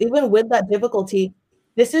 like even with that difficulty,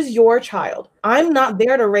 this is your child. I'm not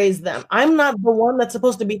there to raise them. I'm not the one that's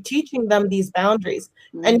supposed to be teaching them these boundaries.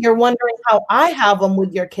 And you're wondering how I have them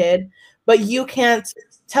with your kid, but you can't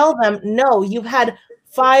tell them, no, you've had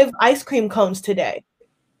 5 ice cream cones today.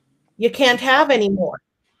 You can't have any more.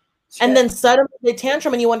 Sure. And then suddenly they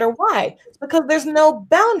tantrum and you wonder why. It's because there's no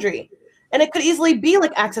boundary. And it could easily be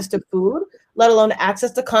like access to food, let alone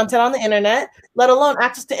access to content on the internet, let alone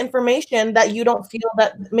access to information that you don't feel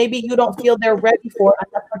that maybe you don't feel they're ready for at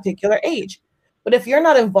that particular age. But if you're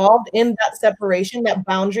not involved in that separation, that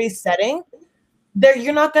boundary setting,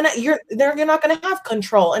 you're not gonna have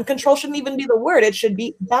control. And control shouldn't even be the word. It should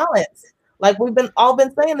be balance. Like we've all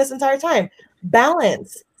been saying this entire time.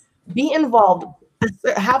 Balance. Be involved.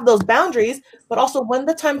 Have those boundaries, but also when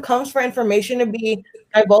the time comes for information to be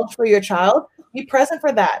divulged for your child, be present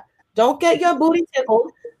for that. Don't get your booty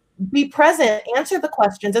tickled. Be present. Answer the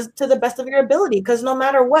questions to the best of your ability, because no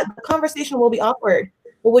matter what, the conversation will be awkward.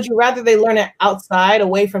 But would you rather they learn it outside,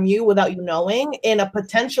 away from you, without you knowing, in a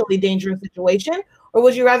potentially dangerous situation, or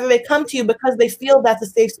would you rather they come to you because they feel that's a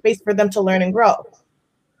safe space for them to learn and grow?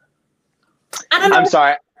 I don't know. I'm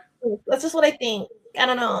sorry. That's just what I think. I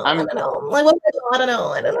don't know. I don't know. Like, I don't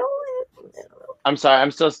know. I'm sorry. I'm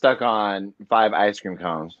still stuck on 5 ice cream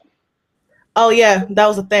cones. Oh yeah, that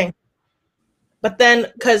was a thing. But then,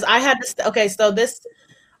 because I had to. Okay, so this,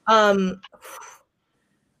 I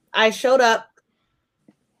showed up.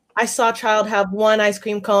 I saw a child have 1 ice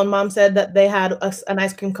cream cone. Mom said that they had an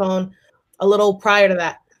ice cream cone a little prior to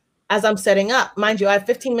that. As I'm setting up, mind you, I have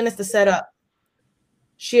 15 minutes to set up.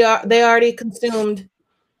 They already consumed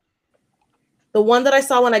the 1 that I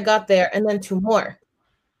saw when I got there, and then 2 more.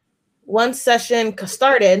 1 session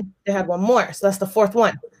started, they had 1 more. So that's the 4th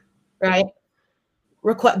one, right?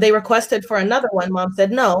 They requested for another one. Mom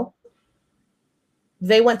said no.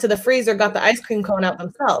 They went to the freezer, got the ice cream cone out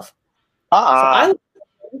themselves. So I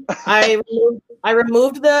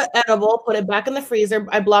removed the edible, put it back in the freezer.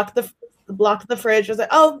 I blocked the fridge. I was like,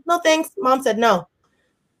 oh, no, thanks. Mom said no.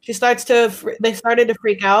 They started to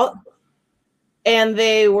freak out. And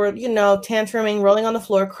they were, tantruming, rolling on the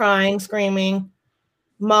floor, crying, screaming.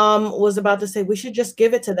 Mom was about to say, we should just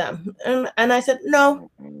give it to them. And I said, no.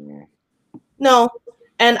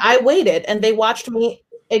 And I waited, and they watched me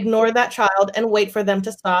ignore that child and wait for them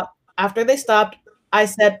to stop. After they stopped, I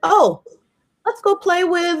said, oh, let's go play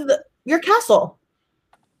with your castle.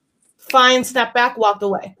 Fine, snapped back, walked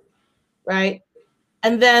away, right?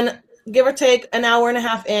 And then, give or take an hour and a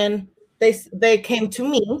half in, they came to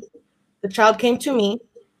me. The child came to me.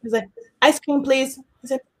 He said, "Ice cream, please." I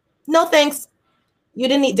said, "No, thanks. You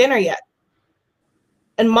didn't eat dinner yet."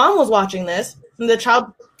 And mom was watching this, and the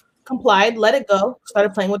child complied, let it go,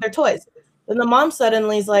 started playing with their toys. Then the mom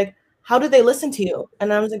suddenly is like, "How do they listen to you?"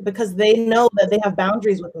 And I was like, "Because they know that they have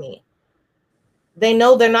boundaries with me. They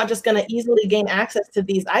know they're not just going to easily gain access to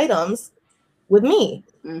these items with me."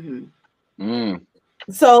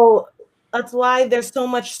 So that's why there's so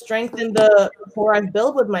much strength in the rapport I've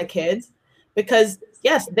built with my kids, because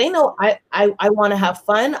yes, they know I want to have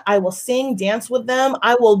fun. I will sing, dance with them.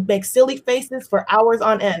 I will make silly faces for hours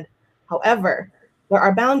on end. However, there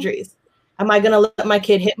are boundaries. Am I going to let my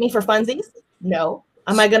kid hit me for funsies? No.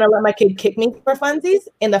 Am I going to let my kid kick me for funsies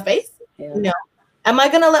in the face? Yeah. No. Am I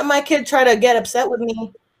going to let my kid try to get upset with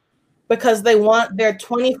me because they want their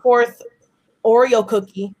 24th Oreo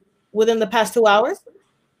cookie within the past 2 hours?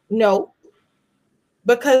 No.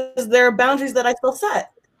 Because there are boundaries that I still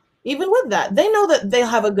set. Even with that, they know that they'll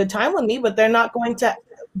have a good time with me, but they're not going to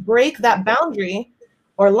break that boundary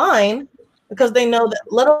or line, because they know that,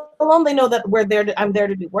 let alone they know that I'm there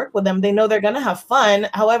to do work with them. They know they're going to have fun.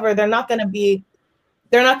 However, they're not going to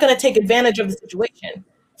take advantage of the situation.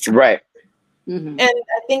 Right. And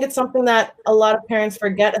I think it's something that a lot of parents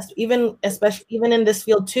forget, especially even in this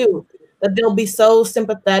field too, that they'll be so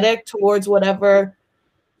sympathetic towards whatever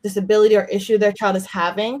disability or issue their child is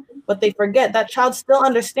having, but they forget that child still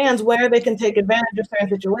understands where they can take advantage of certain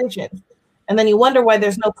situations. And then you wonder why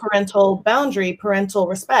there's no parental boundary, parental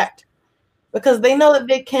respect, because they know that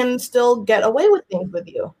they can still get away with things with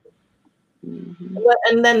you.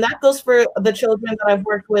 And then that goes for the children that I've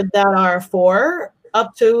worked with that are 4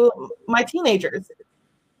 up to my teenagers.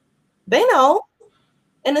 They know.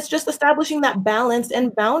 And it's just establishing that balance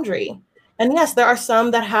and boundary. And yes, there are some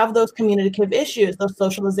that have those communicative issues, those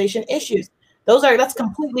socialization issues. That's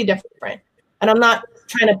completely different. And I'm not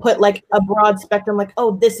trying to put like a broad spectrum, like,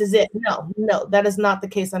 oh, this is it. No, that is not the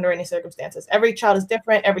case under any circumstances. Every child is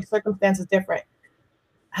different. Every circumstance is different.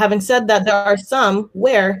 Having said that, there are some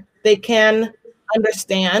where they can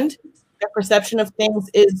understand, their perception of things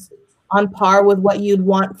is on par with what you'd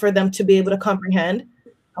want for them to be able to comprehend.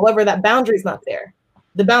 However, that boundary is not there.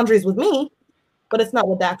 The boundary is with me, but it's not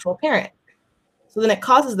with the actual parent. So then it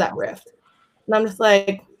causes that rift. And I'm just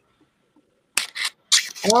like,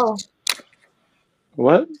 oh.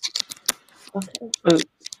 What? Okay.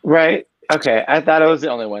 Right. Okay. I thought I was the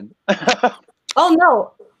only one. Oh,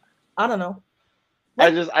 no. I don't know.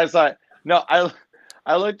 I saw it. No,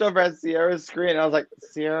 I looked over at Sierra's screen and I was like,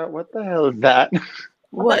 Sierra, what the hell is that?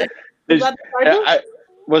 What?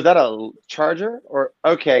 Was that a charger? Or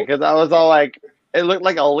okay, because I was all like, it looked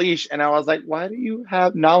like a leash, and I was like, why do you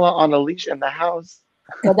have Nala on a leash in the house?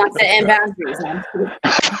 Because I'm setting boundaries.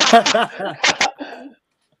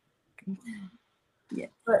 Yeah.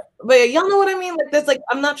 But y'all know what I mean? Like, there's like,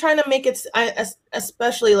 I'm not trying to make it,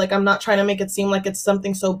 especially like, I'm not trying to make it seem like it's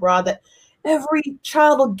something so broad that every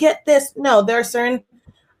child will get this. No, there are certain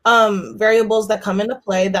variables that come into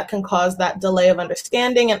play that can cause that delay of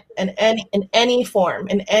understanding in any form,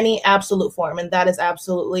 in any absolute form. And that is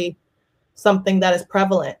absolutely something that is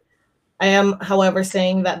prevalent. I am, however,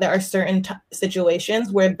 saying that there are certain situations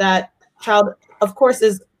where that child, of course,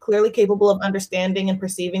 is clearly capable of understanding and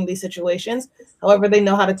perceiving these situations. However, they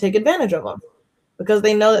know how to take advantage of them, because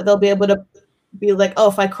they know that they'll be able to be like, oh,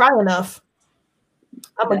 if I cry enough,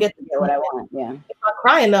 I'm going to get what I want. Yeah. If I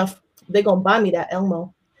cry enough, they're going to buy me that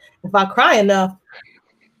Elmo. If I cry enough,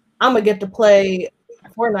 I'm going to get to play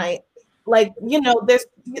Fortnite. Like, they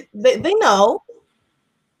know.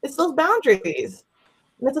 It's those boundaries.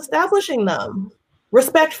 And it's establishing them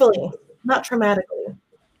respectfully, not traumatically.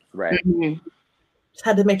 Right. Just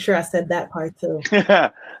had to make sure I said that part too.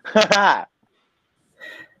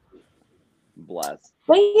 Bless.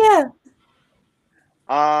 But yeah.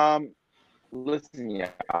 Listen,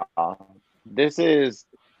 y'all. This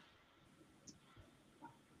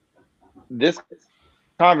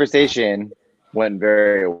conversation went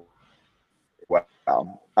very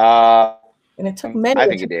well. And it took many. I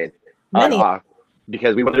think it did. Off,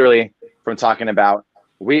 because we literally from talking about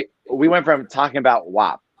we went from talking about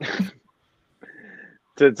WAP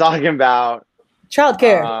to talking about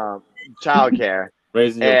childcare,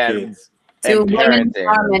 raising your kids, to women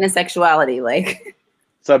empowerment and sexuality. Like,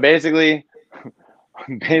 so basically,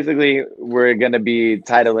 we're gonna be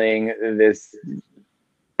titling this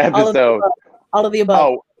episode all of the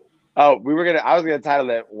above. I was gonna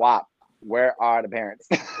title it WAP. Where are the parents?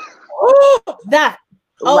 That.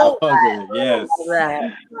 Oh, yes.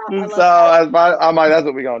 So I'm like, that's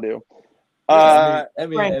what we're gonna do. I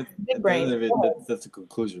mean, Brain. at Big the brain. end of it, that's the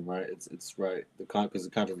conclusion, right? It's right. Because the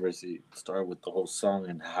controversy started with the whole song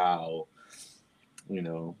and how, you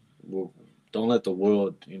know, don't let the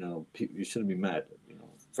world, you know, you shouldn't be mad. You know,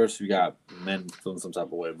 first you got men feeling some type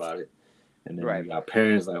of way about it, and then Right. you got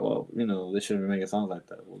parents like, well, you know, they shouldn't be making songs like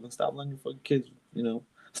that. Well, then stop letting your fucking kids, you know,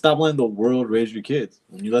 stop letting the world raise your kids.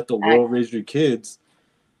 When you let the world raise your kids,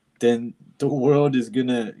 then the world is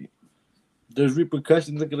gonna, there's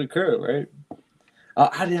repercussions that can occur, right?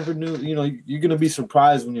 I never knew, you know, you're gonna be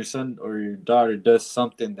surprised when your son or your daughter does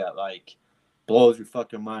something that like blows your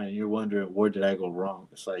fucking mind, and you're wondering where did I go wrong.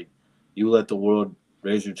 It's like you let the world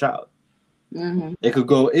raise your child. Mm-hmm. It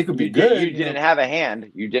could be good. You didn't have a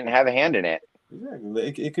hand. You didn't have a hand in it.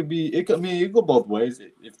 Exactly. It could be. It could. I mean, it could go both ways.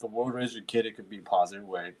 If the world raises your kid, it could be a positive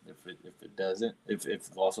way. If it doesn't, if it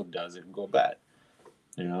also does, it can go bad.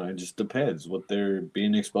 You know, it just depends what they're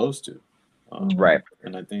being exposed to. Right.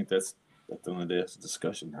 And I think that's at the end of this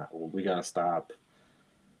discussion. We gotta stop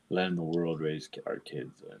letting the world raise our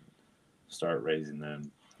kids and start raising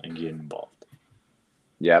them and get involved.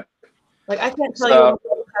 Yep. Like I can't tell you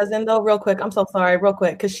my cousin though, real quick. I'm so sorry, real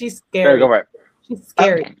quick, because she's scary. Go right. She's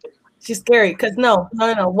scary. She's scary. Cause no.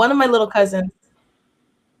 One of my little cousins,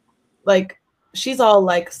 like, she's all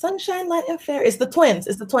like sunshine, light, and fair. It's the twins.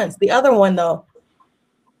 The other one though,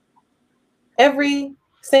 every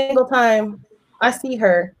single time I see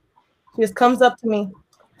her, she just comes up to me.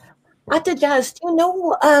 Ate Jazz, do you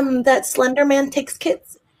know that Slender Man takes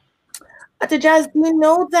kids? Ate Jazz, do you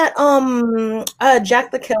know that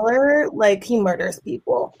Jack the Killer, like, he murders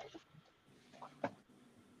people?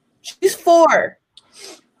 She's 4.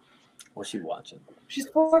 What's she watching? She's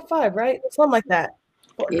 4 or 5, right? Something like that.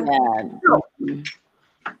 Yeah. No.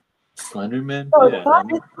 Slender Man? Oh, Yeah. 5? I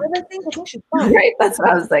think she's 5. Right? That's what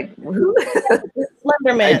I was like. Who?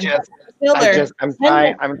 Slender Man. I'm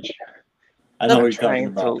trying. I know what you're talking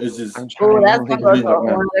about. It's just. Oh, that's gonna go to a whole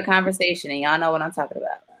other conversation, and y'all know what I'm talking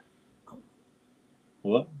about.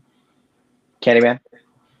 What? Candyman?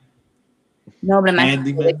 No, but I'm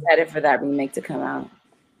actually really excited for that remake to come out.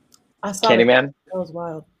 I saw Candyman? That was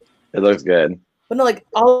wild. It looks good. But no, like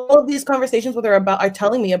all of these conversations with her are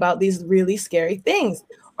telling me about these really scary things.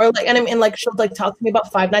 Or like, and I mean, like she'll like talk to me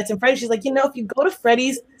about Five Nights at Freddy's. She's like, if you go to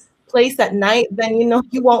Freddy's place at night, then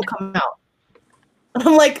you won't come out. And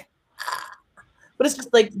I'm like, but it's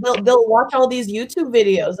just like they'll watch all these YouTube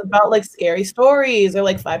videos about like scary stories or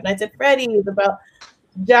like Five Nights at Freddy's, about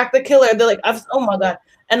Jack the Killer. They're like, oh my god.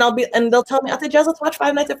 And they'll tell me, Jazz, let's watch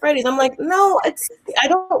Five Nights at Freddy's. I'm like, no, I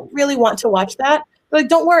don't really want to watch that. They're like,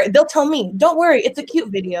 don't worry. They'll tell me, don't worry. It's a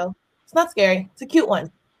cute video. It's not scary. It's a cute one.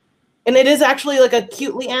 And it is actually like a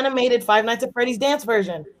cutely animated Five Nights at Freddy's dance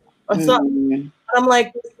version or something. And I'm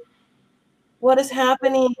like, what is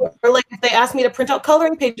happening? Or like if they ask me to print out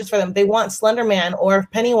coloring pages for them, they want Slender Man or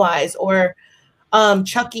Pennywise or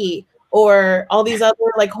Chucky or all these other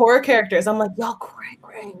like horror characters. I'm like, y'all cray.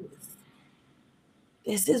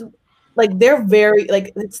 This is like, they're very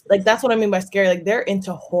like, it's like, that's what I mean by scary. Like they're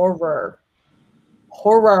into horror. I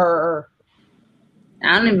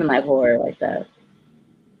don't even like horror like that.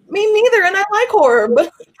 Me neither, and I like horror,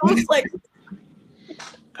 but I was like,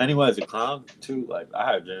 Pennywise the clown too. Like I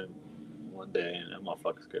had a dream one day, and that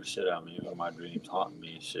motherfucker scared the shit out of me. Even my dreams haunt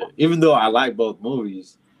me and shit. Even though I like both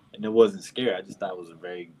movies, and it wasn't scary, I just thought it was a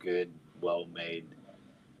very good, well-made,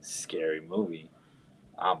 scary movie.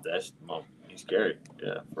 That's scary,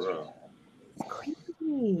 yeah, for real.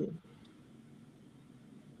 creepy.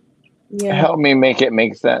 Yeah, Help me make it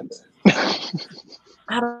make sense.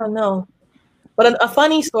 I don't know. But a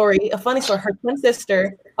funny story. Her twin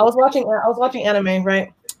sister. I was watching anime,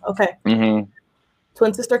 right? Okay. Mm-hmm.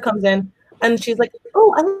 Twin sister comes in and she's like,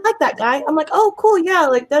 "Oh, I like that guy." I'm like, "Oh, cool, yeah."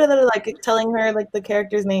 Like like telling her like the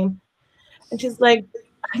character's name, and she's like,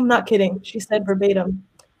 "I'm not kidding." She said verbatim,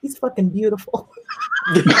 "He's fucking beautiful."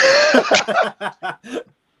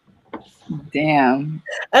 Damn.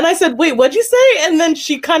 And I said, "Wait, what'd you say?" And then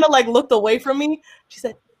she kind of like looked away from me. She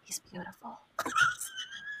said, "He's beautiful."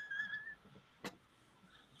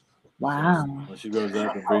 Wow. When she grows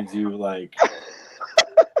up and brings you like,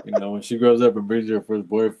 when she grows up and brings you her first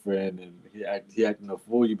boyfriend and he acting a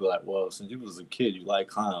fool, you be like, well, since you was a kid, you like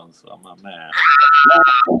clowns, so I'm not mad.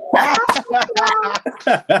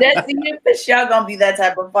 That's you for sure gonna be that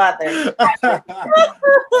type of father.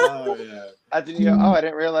 Oh yeah. I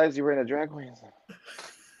didn't realize you were in a drag queen.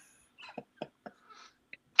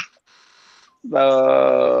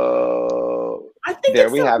 So I think there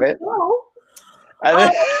we have it.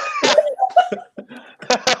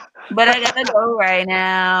 But I gotta go right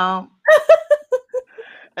now.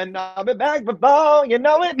 And I'll be back before you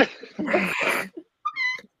know it.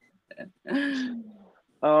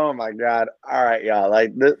 Oh my God! All right, y'all.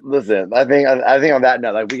 Like, listen. I think on that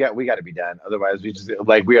note, like, we got to be done. Otherwise, we just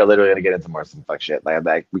like we are literally gonna get into more some fuck shit.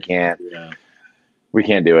 Like we can't. Yeah. We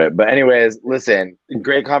can't do it. But anyways, listen,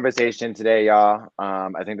 great conversation today, y'all.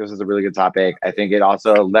 I think this is a really good topic. I think it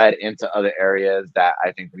also led into other areas that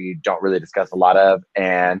I think we don't really discuss a lot of.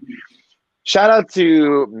 And shout out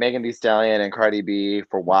to Megan Thee Stallion and Cardi B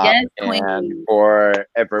for WAP Yes, and queen. for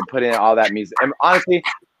putting all that music. And honestly,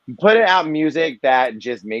 putting out music that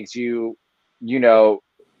just makes you, you know,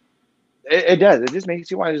 it does. It just makes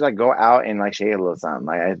you want to just like go out and like shake a little something.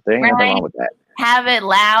 Like there ain't nothing wrong with that. Have it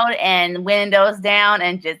loud and windows down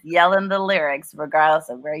and just yelling the lyrics regardless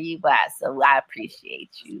of where you at. So I appreciate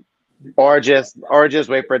you. Or just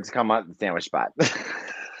wait for it to come out the sandwich spot.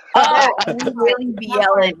 Oh, you really be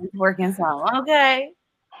yelling working song. Okay.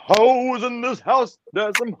 Hoes in this house.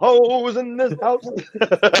 There's some hoes in this house.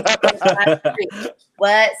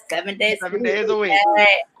 What? 7 days? 7 days a week.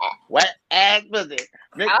 Wet ass pussy.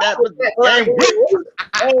 Make that What?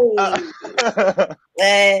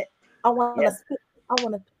 I want to spit. I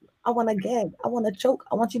want to gag. I want to choke.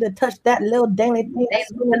 I want you to touch that little dangly thing. That's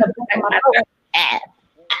in the back of my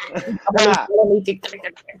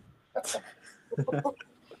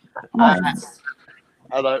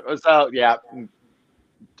throat. So yeah,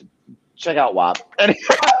 check out WAP. At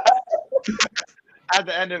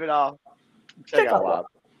the end of it all, check out WAP.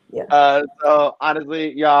 Yeah. So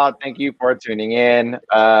honestly, y'all, thank you for tuning in.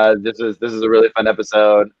 This is a really fun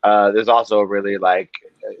episode. There's also really like,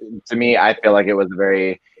 to me, I feel like it was a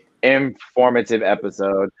very informative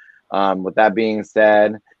episode. With that being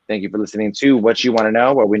said, thank you for listening to What You Want to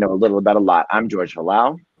Know, where we know a little about a lot. I'm George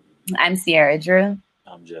Halal. I'm Sierra Drew.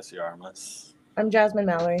 I'm Jesse Armless. I'm Jasmine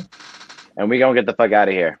Mallory. And we gonna get the fuck out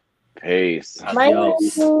of here. Peace.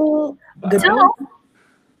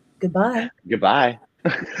 Goodbye. Goodbye.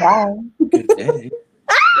 Bye. Good day.